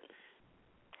do it.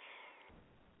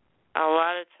 A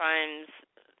lot of times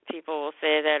people will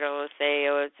say that,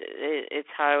 it's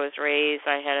how I was raised.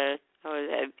 I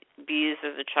was abused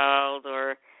as a child,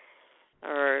 or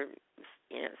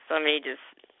somebody just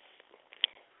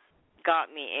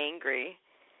got me angry.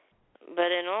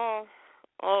 But in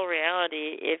all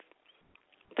reality, if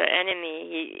the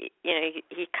enemy,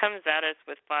 he comes at us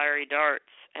with fiery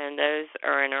darts, and those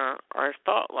are in our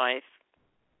thought life.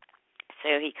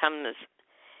 So he comes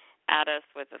at us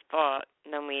with a thought,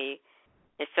 and then we,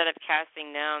 instead of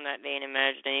casting down that vain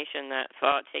imagination, that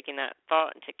thought, taking that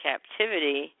thought into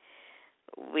captivity,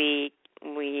 we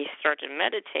start to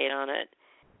meditate on it,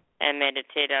 and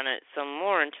meditate on it some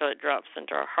more until it drops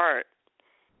into our heart,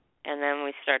 and then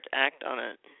we start to act on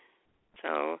it.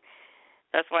 So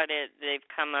that's why they've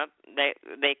come up.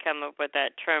 They come up with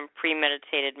that term,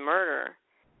 premeditated murder.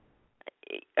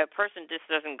 A person just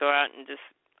doesn't go out and just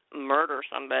murder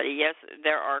somebody. Yes,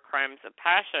 there are crimes of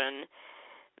passion,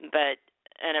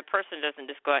 and a person doesn't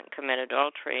just go out and commit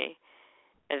adultery.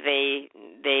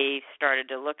 They started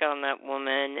to look on that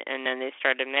woman, and then they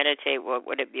started to meditate. What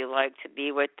would it be like to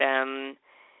be with them?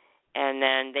 And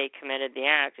then they committed the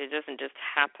act. It doesn't just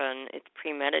happen. It's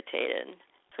premeditated.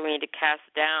 So we need to cast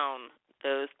down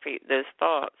those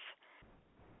thoughts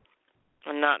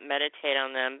and not meditate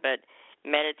on them, but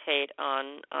meditate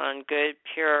on good,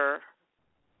 pure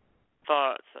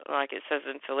thoughts. Like it says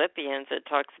in Philippians, it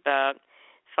talks about,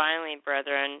 finally,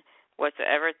 brethren,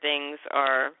 whatsoever things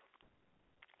are.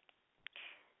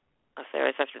 I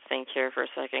always have to think here for a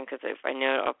second, because if I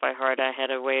know it off by heart, I had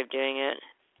a way of doing it.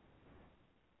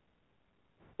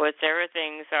 Whatsoever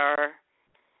things are.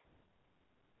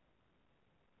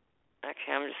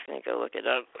 Okay, I'm just going to go look it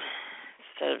up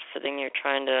instead of sitting here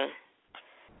trying to.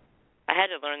 I had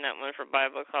to learn that one for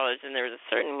Bible college, and there was a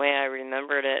certain way I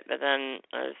remembered it, but then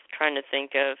I was trying to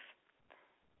think of.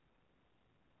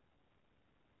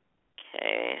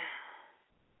 Okay.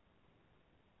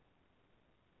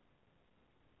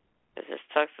 This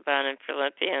talks about in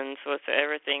Philippians,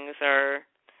 whatsoever things are.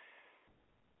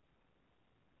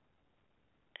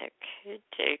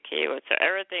 Okay,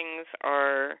 whatsoever things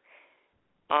are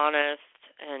honest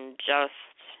and just,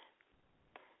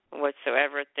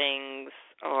 whatsoever things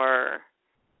are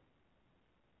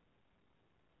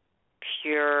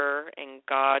pure and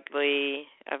godly,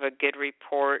 of a good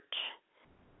report.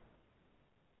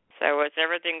 So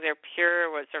whatsoever things are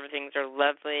pure, whatsoever things are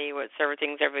lovely, whatsoever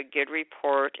things are of a good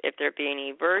report, if there be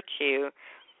any virtue,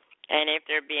 and if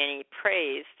there be any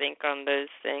praise, think on those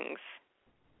things.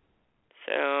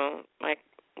 So I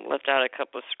left out a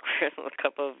couple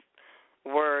of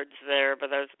words there, but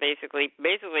that was basically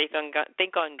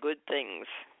think on good things.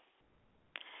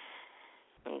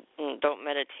 And don't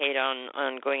meditate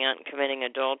on going out and committing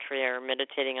adultery, or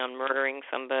meditating on murdering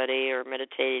somebody, or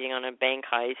meditating on a bank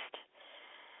heist.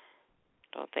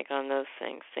 Don't think on those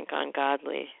things. Think on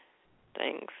godly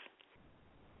things.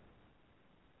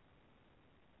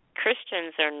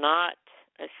 Christians are not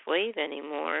a slave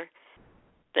anymore.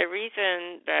 The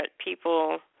reason that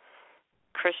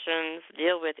Christians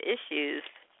deal with issues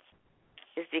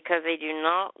is because they do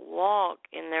not walk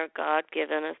in their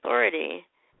God-given authority.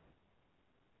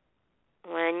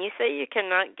 When you say you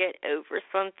cannot get over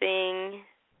something,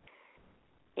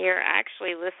 you're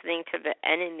actually listening to the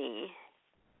enemy,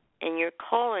 and you're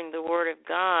calling the Word of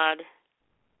God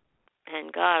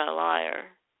and God a liar.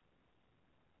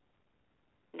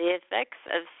 The effects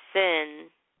of sin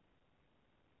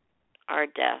are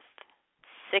death,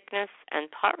 sickness, and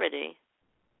poverty.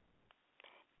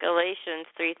 Galatians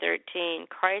 3:13,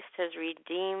 Christ has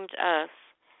redeemed us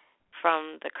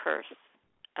from the curse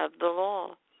of the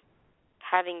law,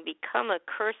 having become a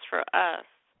curse for us,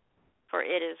 for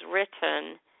it is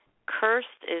written, cursed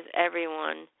is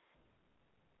everyone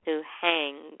who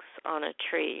hangs on a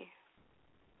tree.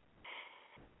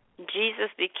 Jesus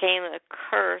became a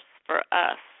curse for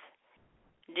us.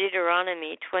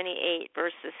 Deuteronomy 28,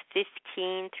 verses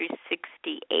 15 through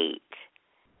 68,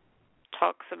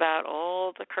 talks about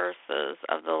all the curses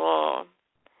of the law,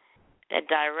 the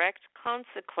direct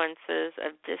consequences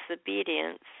of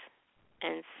disobedience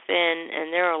and sin,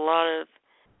 and there are a lot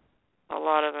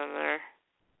of them there.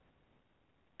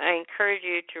 I encourage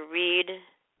you to read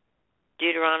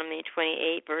Deuteronomy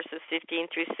 28, verses 15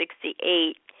 through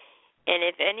 68, and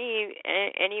if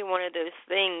any one of those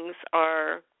things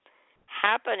are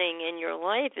happening in your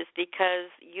life, is because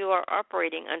you are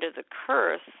operating under the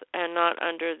curse and not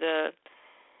under the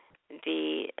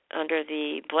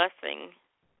blessing.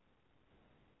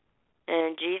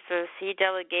 And Jesus, he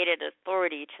delegated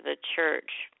authority to the church.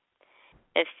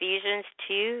 Ephesians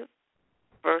 2,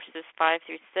 verses 5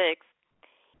 through 6,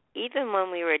 even when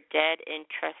we were dead in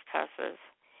trespasses,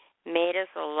 made us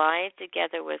alive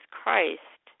together with Christ.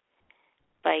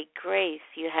 By grace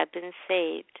you have been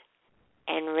saved,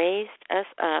 and raised us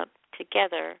up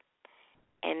together,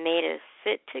 and made us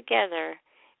sit together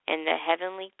in the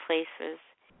heavenly places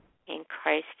in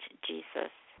Christ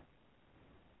Jesus.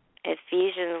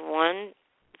 Ephesians 1,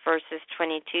 verses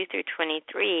 22 through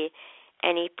 23,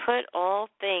 and he put all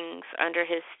things under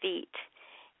his feet,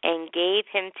 and gave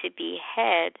him to be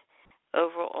head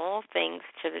over all things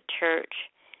to the church,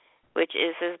 which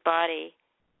is his body,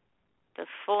 the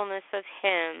fullness of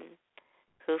him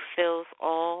who fills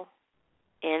all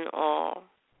in all.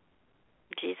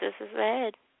 Jesus is the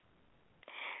head.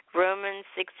 Romans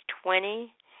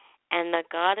 6:20, and the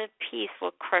God of peace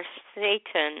will crush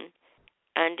Satan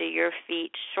under your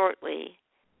feet shortly.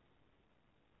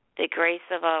 The grace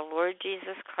of our Lord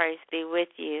Jesus Christ be with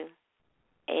you.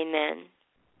 Amen.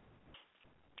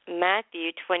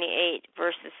 Matthew 28,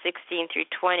 verses 16 through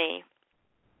 20.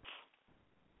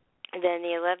 Then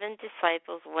the 11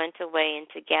 disciples went away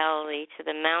into Galilee to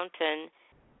the mountain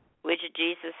which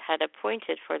Jesus had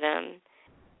appointed for them.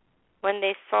 When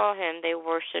they saw him, they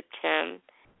worshipped him,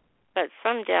 but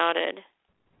some doubted.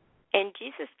 And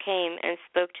Jesus came and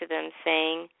spoke to them,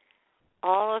 saying,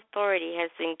 all authority has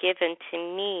been given to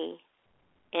me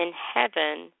in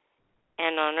heaven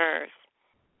and on earth.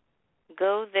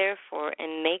 Go therefore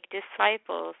and make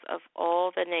disciples of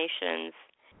all the nations,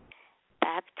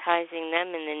 baptizing them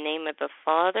in the name of the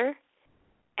Father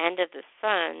and of the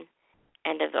Son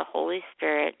and of the Holy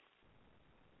Spirit,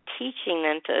 teaching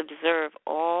them to observe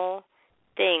all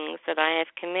things that I have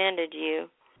commanded you.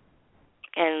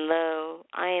 And lo,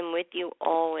 I am with you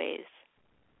always,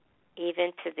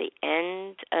 even to the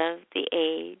end of the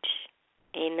age.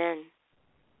 Amen.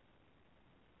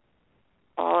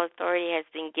 All authority has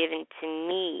been given to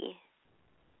me,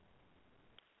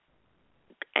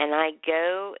 and I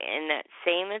go in that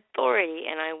same authority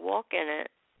and I walk in it.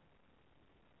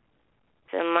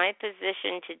 So my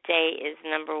position today is,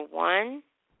 number one,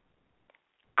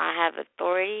 I have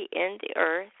authority in the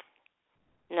earth.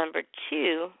 Number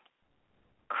two,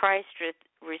 Christ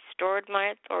restored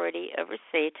my authority over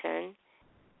Satan.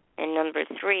 And number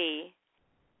three,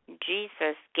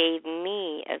 Jesus gave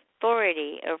me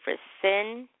authority over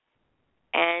sin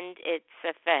and its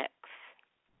effects.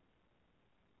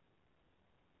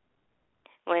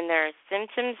 When there are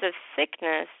symptoms of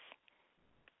sickness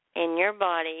in your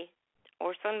body,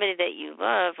 or somebody that you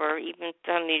love, or even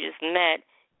somebody you just met,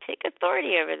 take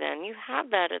authority over them. You have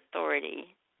that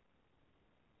authority.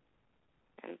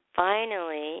 And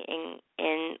finally,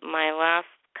 in my last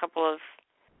couple of,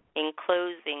 in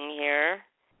closing here,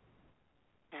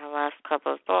 our last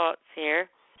couple of thoughts here,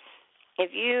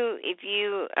 if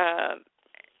you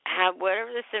have whatever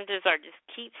the symptoms are, just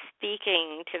keep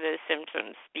speaking to those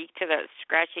symptoms. Speak to that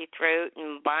scratchy throat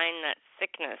and bind that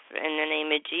sickness in the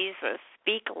name of Jesus.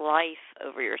 Speak life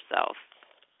over yourself.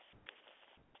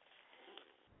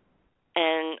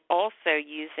 And also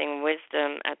using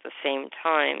wisdom at the same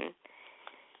time.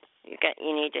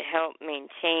 You need to help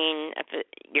maintain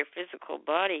your physical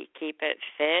body, keep it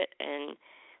fit, and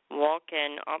walk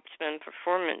in optimum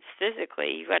performance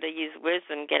physically. You've got to use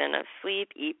wisdom, get enough sleep,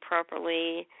 eat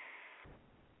properly,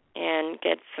 and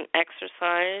get some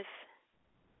exercise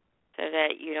so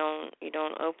that you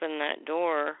don't open that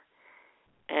door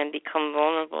and become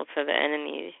vulnerable to the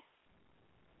enemy.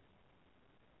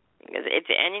 Because if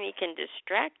the enemy can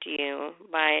distract you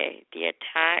by the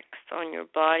attacks on your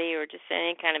body or just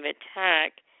any kind of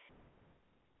attack,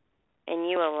 and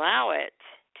you allow it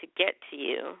to get to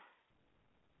you,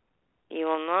 you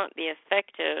will not be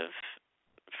effective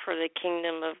for the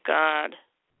kingdom of God.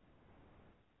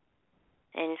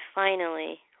 And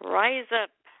finally, rise up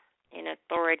in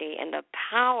authority and the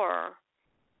power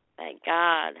that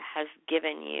God has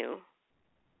given you.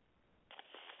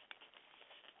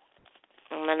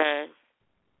 I'm gonna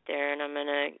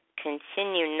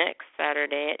continue next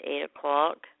Saturday at 8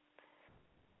 o'clock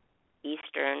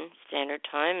Eastern Standard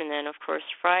Time, and then of course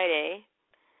Friday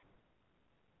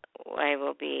I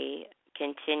will be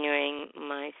continuing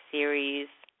my series,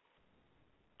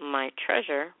 My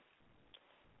Treasure.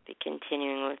 Be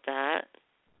continuing with that.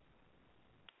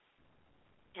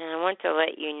 And I want to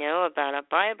let you know about a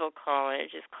Bible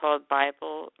college. It's called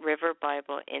River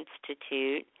Bible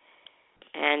Institute.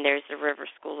 And there's the River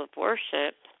School of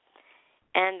Worship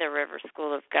and the River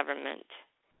School of Government.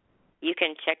 You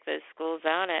can check those schools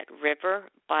out at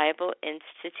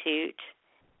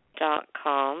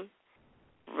riverbibleinstitute.com,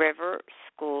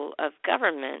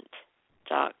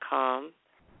 riverschoolofgovernment.com,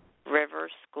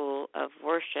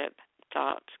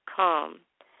 riverschoolofworship.com. You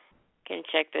can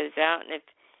check those out,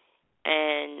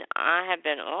 and I have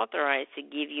been authorized to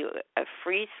give you a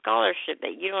free scholarship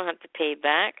that you don't have to pay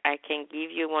back. I can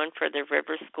give you one for the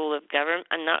River School of Government.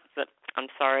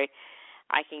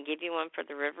 I can give you one for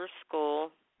the River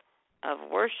School of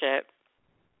Worship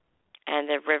and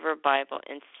the River Bible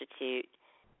Institute.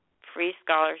 Free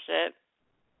scholarship.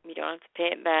 You don't have to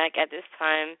pay it back. At this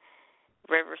time,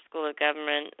 River School of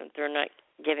Government, they're not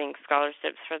giving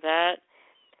scholarships for that.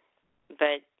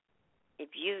 But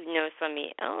if you know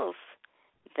somebody else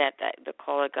that the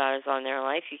call of God is on their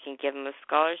life, you can give them a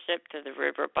scholarship to the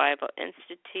River Bible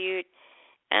Institute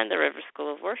and the River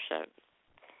School of Worship.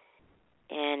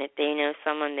 And if they know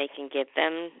someone, they can give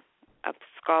them a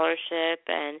scholarship,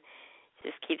 and it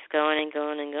just keeps going and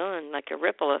going and going, like a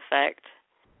ripple effect.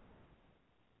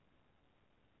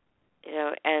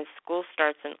 And school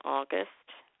starts in August.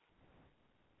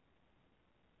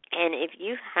 And if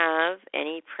you have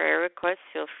any prayer requests,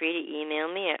 feel free to email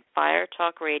me at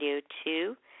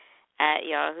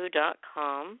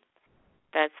firetalkradio2@yahoo.com.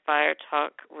 That's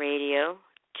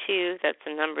firetalkradio2, that's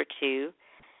the number 2,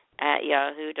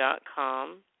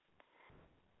 @yahoo.com.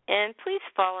 And please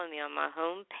follow me on my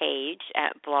home page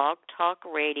at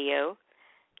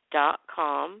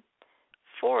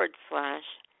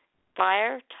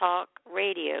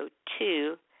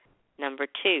blogtalkradio.com/firetalkradio2, number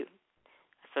 2.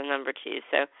 That's the number 2.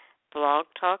 So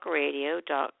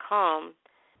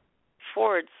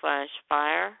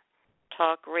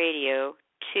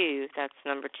blogtalkradio.com/firetalkradio2, that's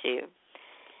number 2.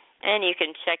 And you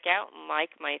can check out and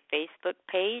like my Facebook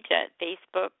page at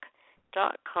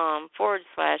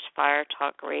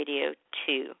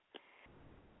facebook.com/firetalkradio2.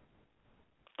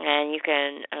 And you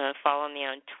can follow me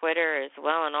on Twitter as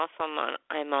well, and also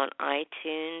I'm on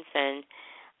iTunes, and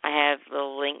I have the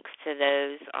links to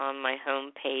those on my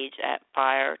homepage at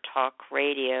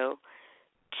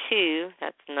firetalkradio2,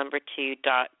 that's number 2,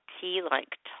 .t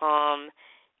like Tom,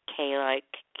 K like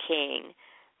King,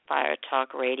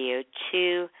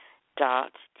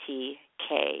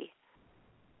 firetalkradio2.tk.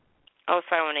 Also,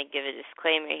 I want to give a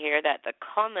disclaimer here that the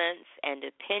comments and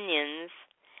opinions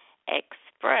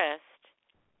expressed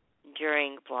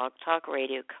during Blog Talk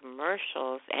Radio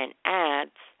commercials and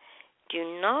ads do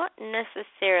not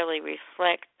necessarily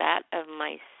reflect that of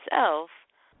myself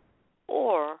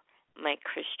or my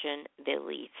Christian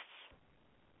beliefs,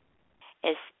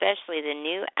 especially the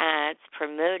new ads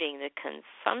promoting the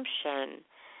consumption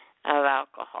of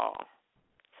alcohol.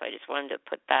 So I just wanted to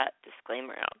put that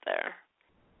disclaimer out there.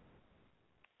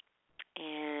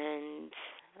 And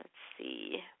let's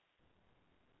see.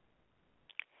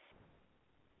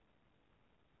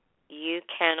 You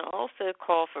can also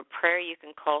call for prayer. You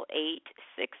can call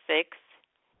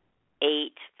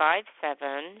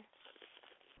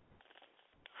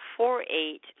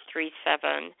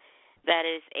 866-857-4837. That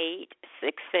is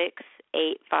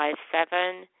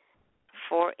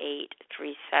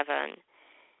 866-857-4837.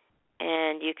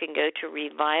 And you can go to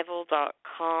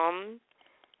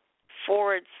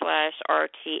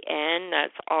revival.com/RTN.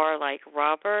 That's R like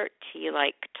Robert, T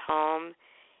like Tom,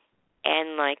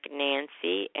 N like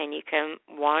Nancy. And you can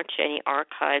watch any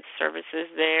archived services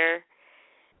there,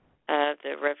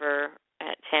 the River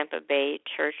at Tampa Bay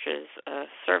Church's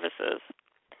services.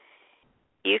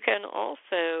 You can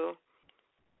also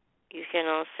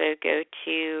go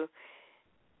to,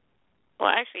 well,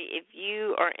 actually, if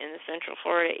you are in the Central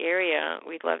Florida area,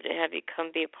 we'd love to have you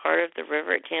come be a part of the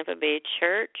River at Tampa Bay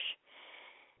Church.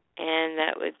 And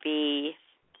that would be,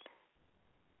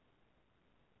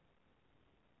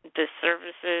 the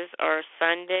services are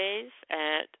Sundays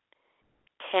at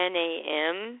 10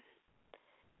 a.m.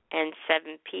 and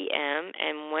 7 p.m.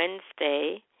 and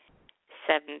Wednesday,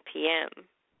 7 p.m.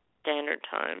 Standard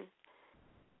Time.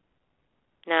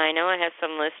 Now, I know I have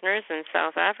some listeners in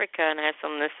South Africa and I have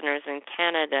some listeners in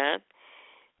Canada,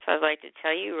 so I'd like to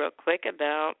tell you real quick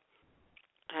about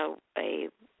a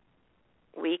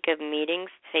week of meetings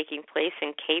taking place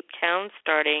in Cape Town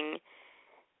starting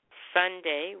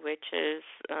Sunday, which is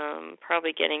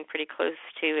probably getting pretty close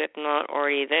to, if not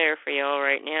already there for y'all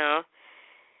right now.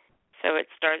 So it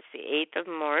starts the 8th of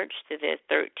March to the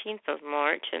 13th of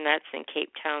March, and that's in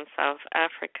Cape Town, South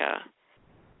Africa.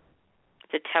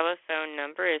 The telephone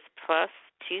number is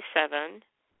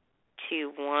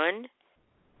 +2721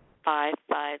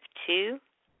 552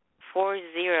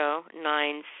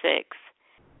 4096.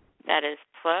 That is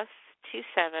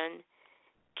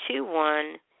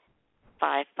 +2721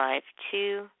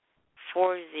 552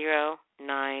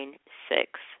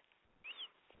 4096.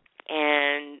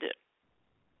 And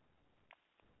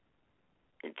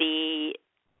the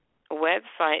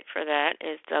website for that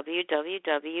is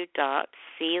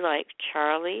www.c like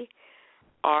Charlie,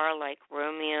 R like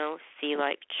Romeo, C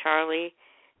like Charlie,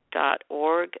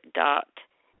 .org,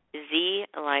 Z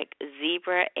like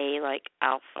zebra, A like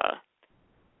alpha.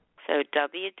 So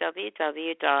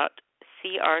www.crc.org.za.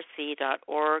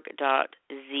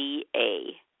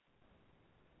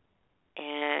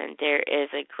 And there is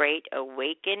a Great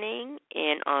Awakening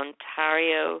in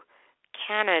Ontario,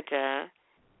 Canada,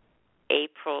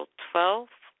 April 12th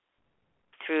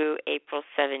through April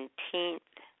 17th.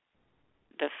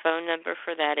 The phone number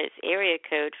for that is area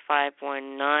code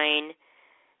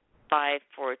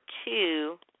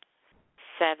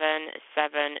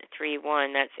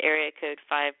 519-542-7731. That's area code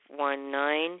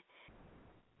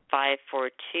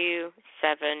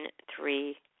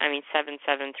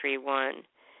 519-542-7731.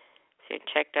 So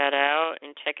check that out,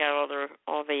 and check out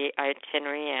all the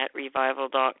itinerary at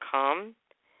revival.com.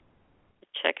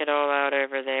 Check it all out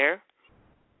over there.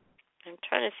 I'm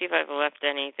trying to see if I've left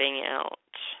anything out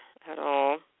at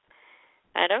all.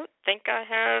 I don't think I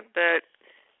have, but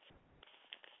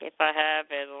if I have,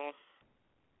 it'll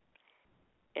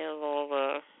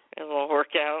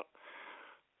work out.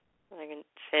 I can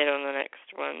say it on the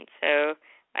next one. So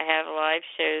I have live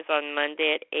shows on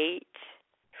Monday at 8,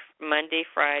 Monday,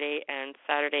 Friday, and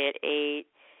Saturday at 8.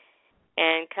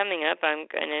 And coming up, I'm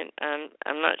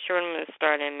not sure when I'm going to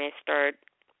start. I may start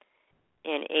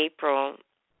in April,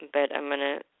 but I'm going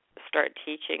to start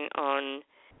teaching on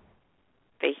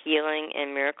the healing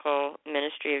and miracle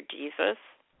ministry of Jesus,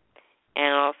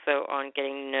 and also on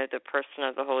getting to know the person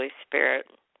of the Holy Spirit.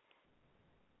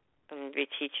 I'm going to be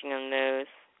teaching on those.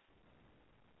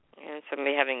 And so I'm going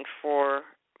to be having four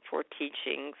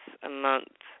teachings a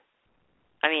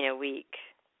week,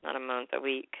 not a month, a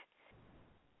week.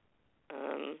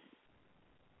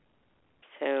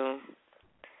 So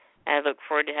I look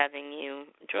forward to having you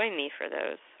join me for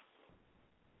those.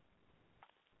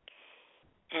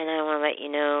 And I want to let you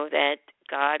know that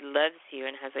God loves you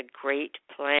and has a great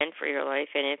plan for your life.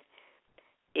 And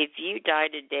if you die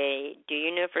today, do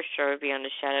you know for sure, beyond a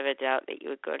shadow of a doubt, that you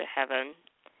would go to heaven?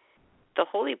 The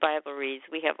Holy Bible reads,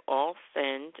 "We have all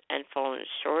sinned and fallen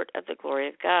short of the glory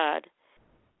of God.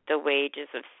 The wages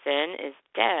of sin is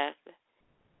death,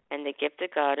 and the gift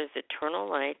of God is eternal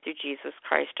life through Jesus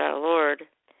Christ our Lord.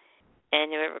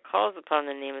 And whoever calls upon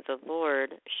the name of the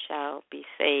Lord shall be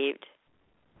saved."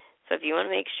 So if you want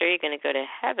to make sure you're going to go to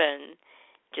heaven,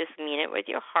 just mean it with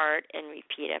your heart and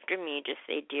repeat after me. Just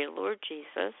say, "Dear Lord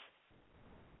Jesus,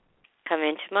 come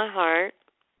into my heart,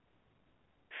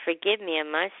 forgive me of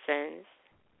my sins,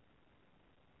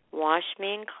 wash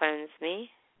me and cleanse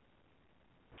me,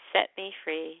 set me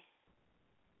free.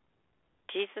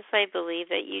 Jesus, I believe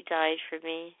that you died for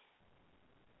me.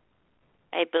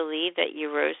 I believe that you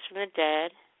rose from the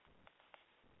dead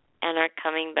and are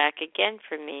coming back again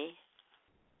for me.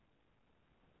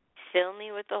 Fill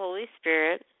me with the Holy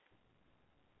Spirit.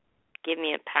 Give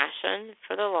me a passion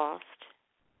for the lost,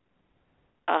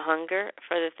 a hunger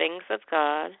for the things of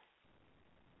God,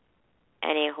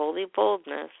 and a holy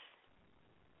boldness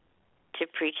to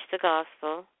preach the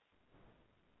gospel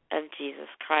of Jesus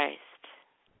Christ.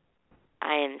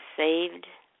 I am saved.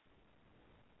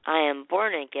 I am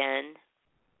born again.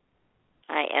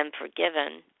 I am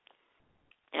forgiven.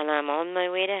 And I'm on my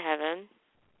way to heaven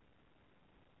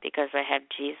because I have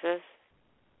Jesus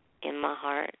in my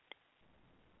heart.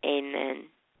 Amen.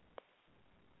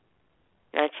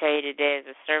 And I tell you today, as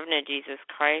a servant of Jesus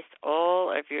Christ, all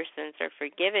of your sins are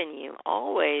forgiven you.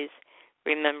 Always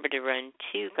remember to run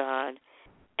to God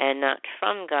and not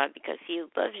from God, because He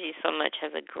loves you so much,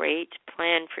 has a great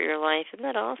plan for your life. Isn't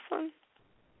that awesome?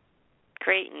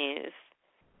 Great news.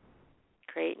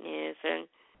 Great news. And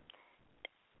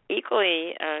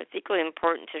it's equally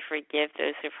important to forgive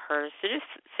those who've hurt us. So just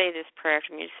say this prayer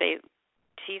after me. Just say,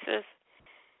 "Jesus,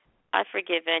 I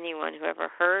forgive anyone who ever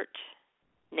hurt,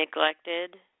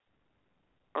 neglected,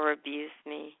 or abused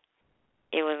me.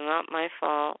 It was not my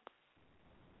fault.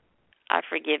 I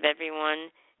forgive everyone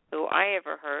who I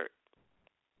ever hurt,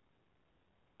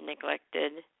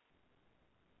 neglected,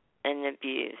 and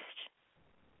abused.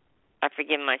 I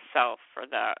forgive myself for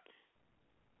that.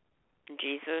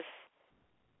 Jesus,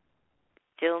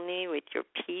 fill me with your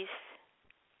peace,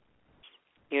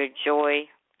 your joy,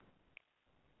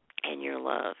 and your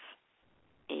love.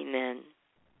 Amen.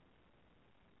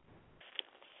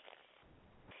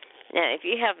 Now, if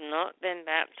you have not been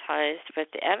baptized with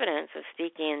the evidence of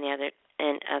speaking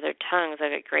in other tongues,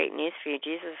 I've got great news for you.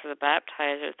 Jesus is the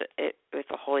baptizer with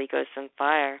the Holy Ghost and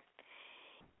fire.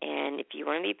 And if you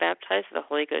want to be baptized with the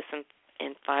Holy Ghost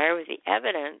and fire with the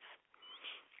evidence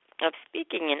of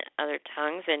speaking in other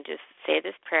tongues, and just say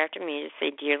this prayer after me. Just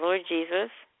say, Dear Lord Jesus,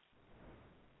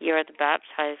 you are the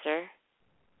baptizer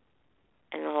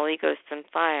and the Holy Ghost and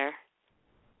fire.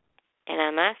 And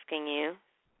I'm asking you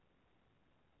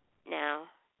now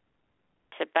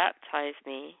to baptize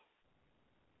me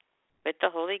with the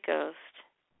Holy Ghost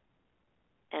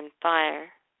and fire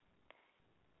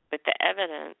with the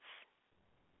evidence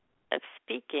of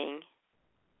speaking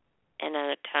in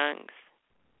other tongues.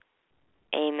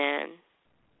 Amen.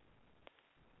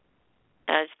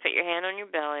 Now just put your hand on your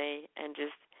belly, and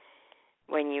just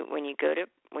when you go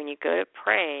to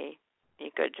pray, you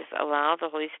go just allow the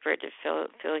Holy Spirit to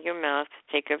fill your mouth,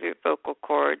 to take over your vocal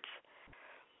cords,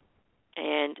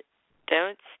 and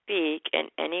don't speak in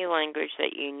any language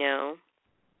that you know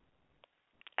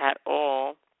at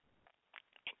all.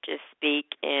 Just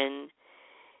speak in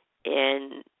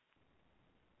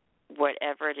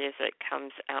whatever it is that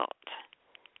comes out.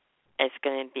 It's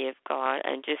going to be of God.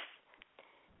 And just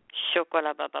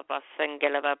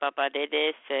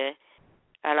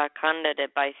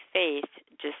by faith,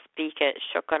 just speak it.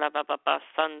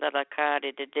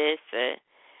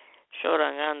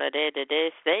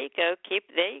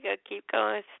 There you go. Keep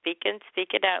going. Speak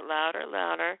it out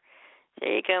louder.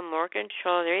 There you go. More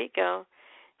control. There you go.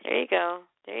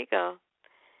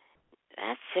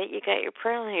 That's it. You got your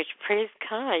prayer language. Praise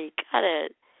God. You got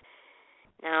it.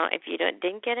 Now, if you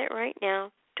didn't get it right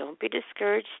now, don't be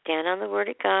discouraged. Stand on the Word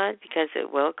of God, because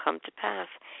it will come to pass.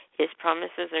 His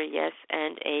promises are yes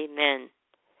and amen.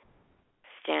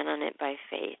 Stand on it by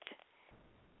faith.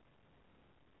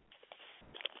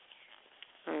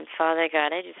 And Father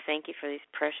God, I just thank you for these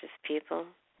precious people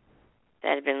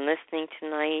that have been listening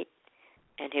tonight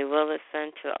and who will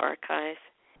listen to the archives.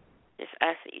 Just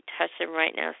ask that you touch them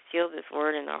right now. Seal this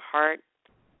word in their heart.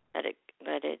 Let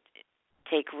it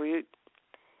take root.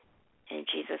 And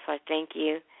Jesus, I thank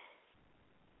you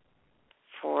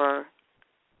for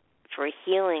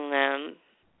healing them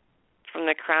from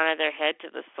the crown of their head to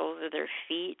the soles of their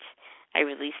feet. I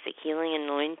release the healing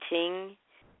anointing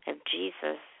of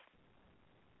Jesus.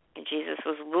 And Jesus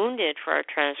was wounded for our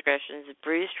transgressions,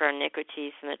 bruised for our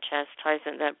iniquities, and the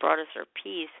chastisement that brought us our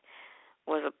peace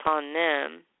was upon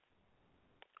him,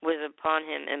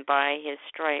 and by his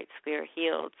stripes we are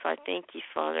healed. So I thank you,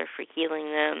 Father, for healing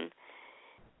them.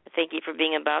 I thank you for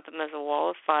being about them as a wall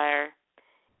of fire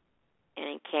and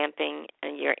encamping,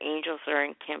 and your angels are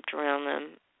encamped around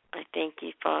them. I thank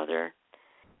you, Father,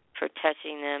 for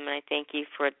touching them, and I thank you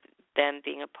for them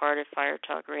being a part of Fire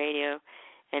Talk Radio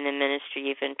and the ministry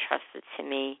you've entrusted to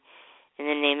me. In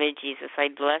the name of Jesus, I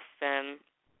bless them.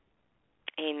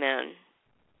 Amen.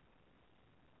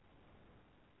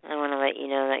 I want to let you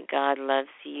know that God loves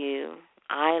you.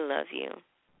 I love you.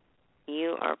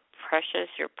 You are precious.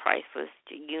 You're priceless.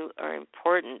 You are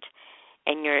important.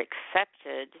 And you're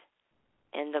accepted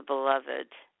in the beloved.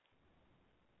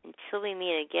 Until we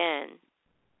meet again,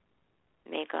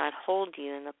 may God hold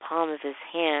you in the palm of his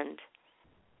hand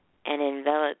and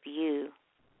envelop you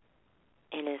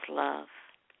in his love.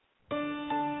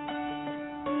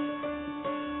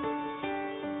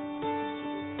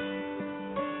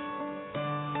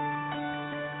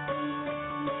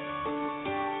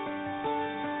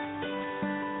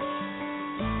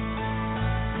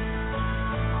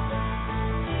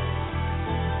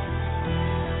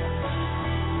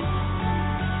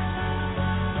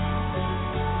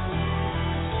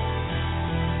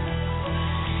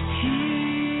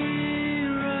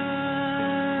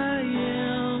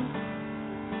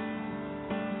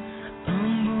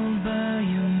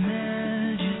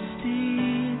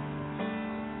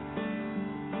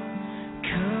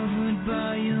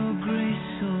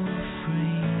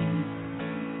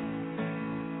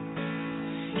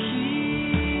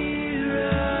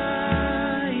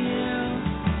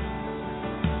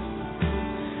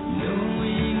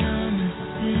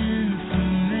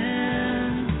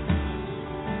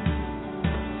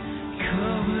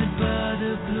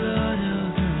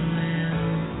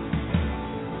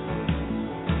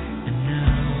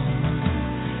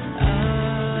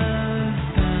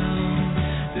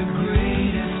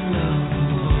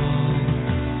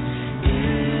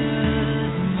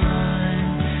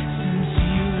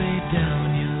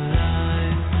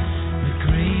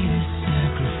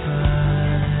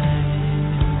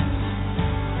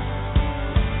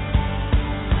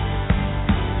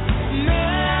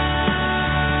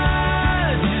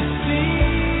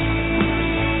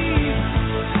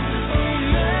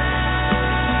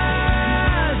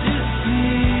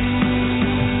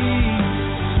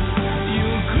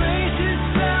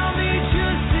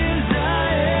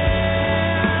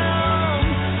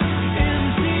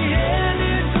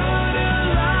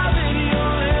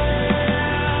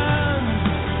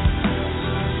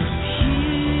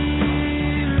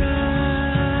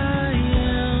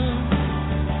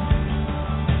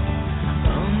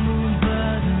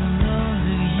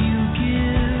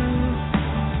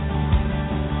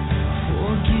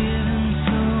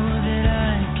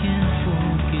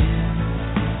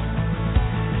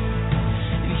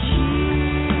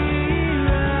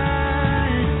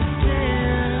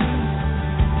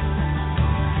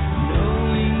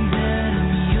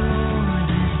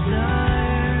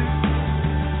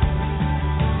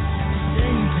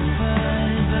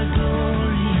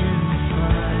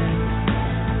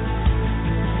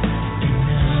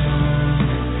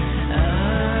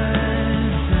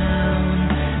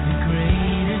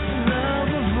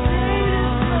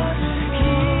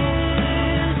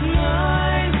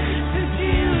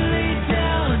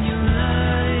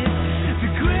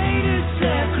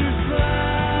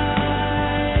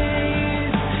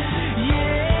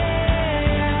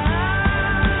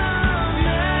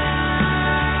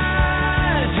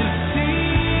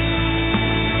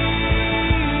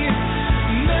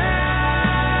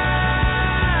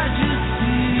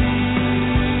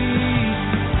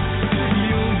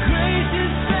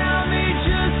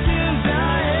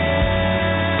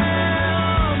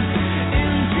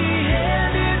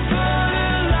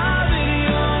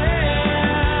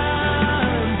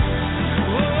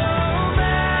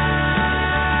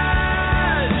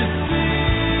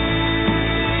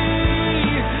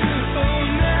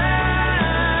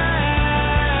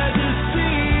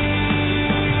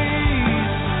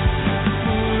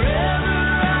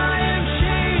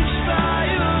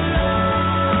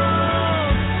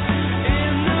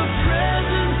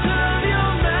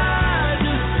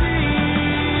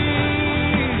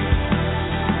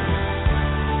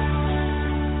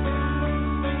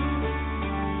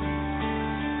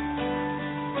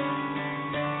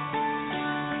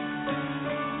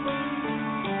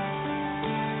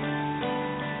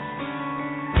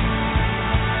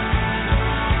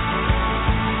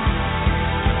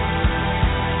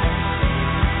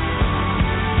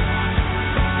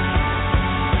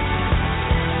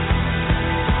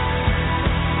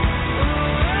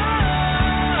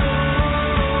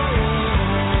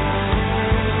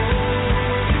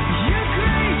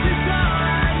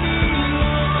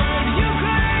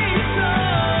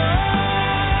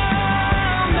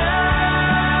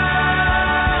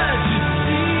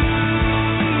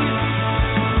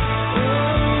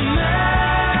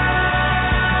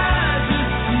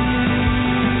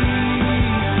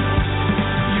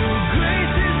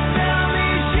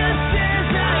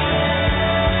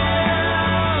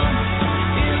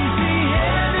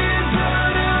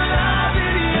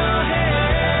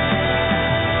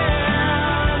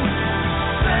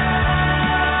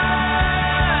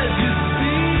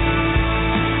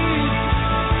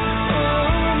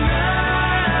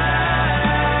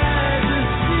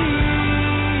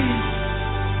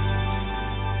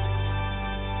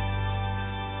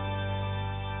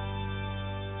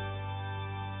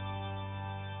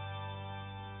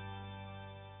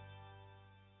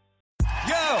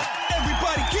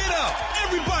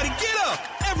 Everybody get up!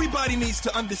 Everybody needs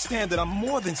to understand that I'm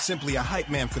more than simply a hype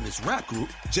man for this rap group.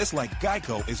 Just like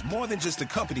Geico is more than just a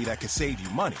company that can save you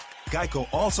money. Geico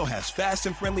also has fast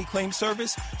and friendly claim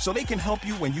service, so they can help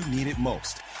you when you need it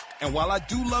most. And while I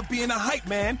do love being a hype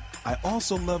man, I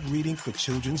also love reading for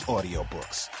children's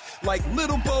audiobooks. Like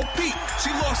Little Bo Peep, she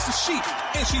lost the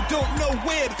sheep, and she don't know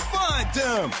where to find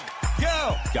them.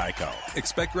 Yo! Geico.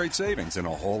 Expect great savings and a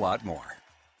whole lot more.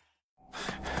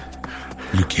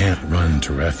 You can't run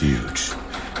to refuge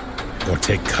or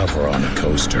take cover on a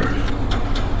coaster,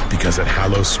 because at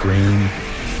Hallowscreen,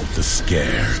 the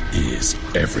scare is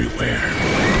everywhere.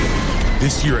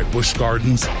 This year at Busch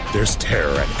Gardens, there's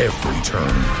terror at every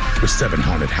turn, with 7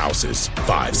 haunted houses,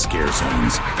 5 scare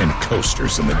zones, and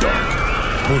coasters in the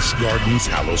dark. Busch Gardens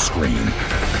Hallowscreen.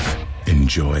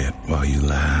 Enjoy it while you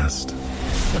last.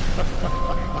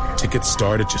 Tickets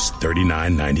start at just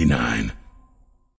 $39.99.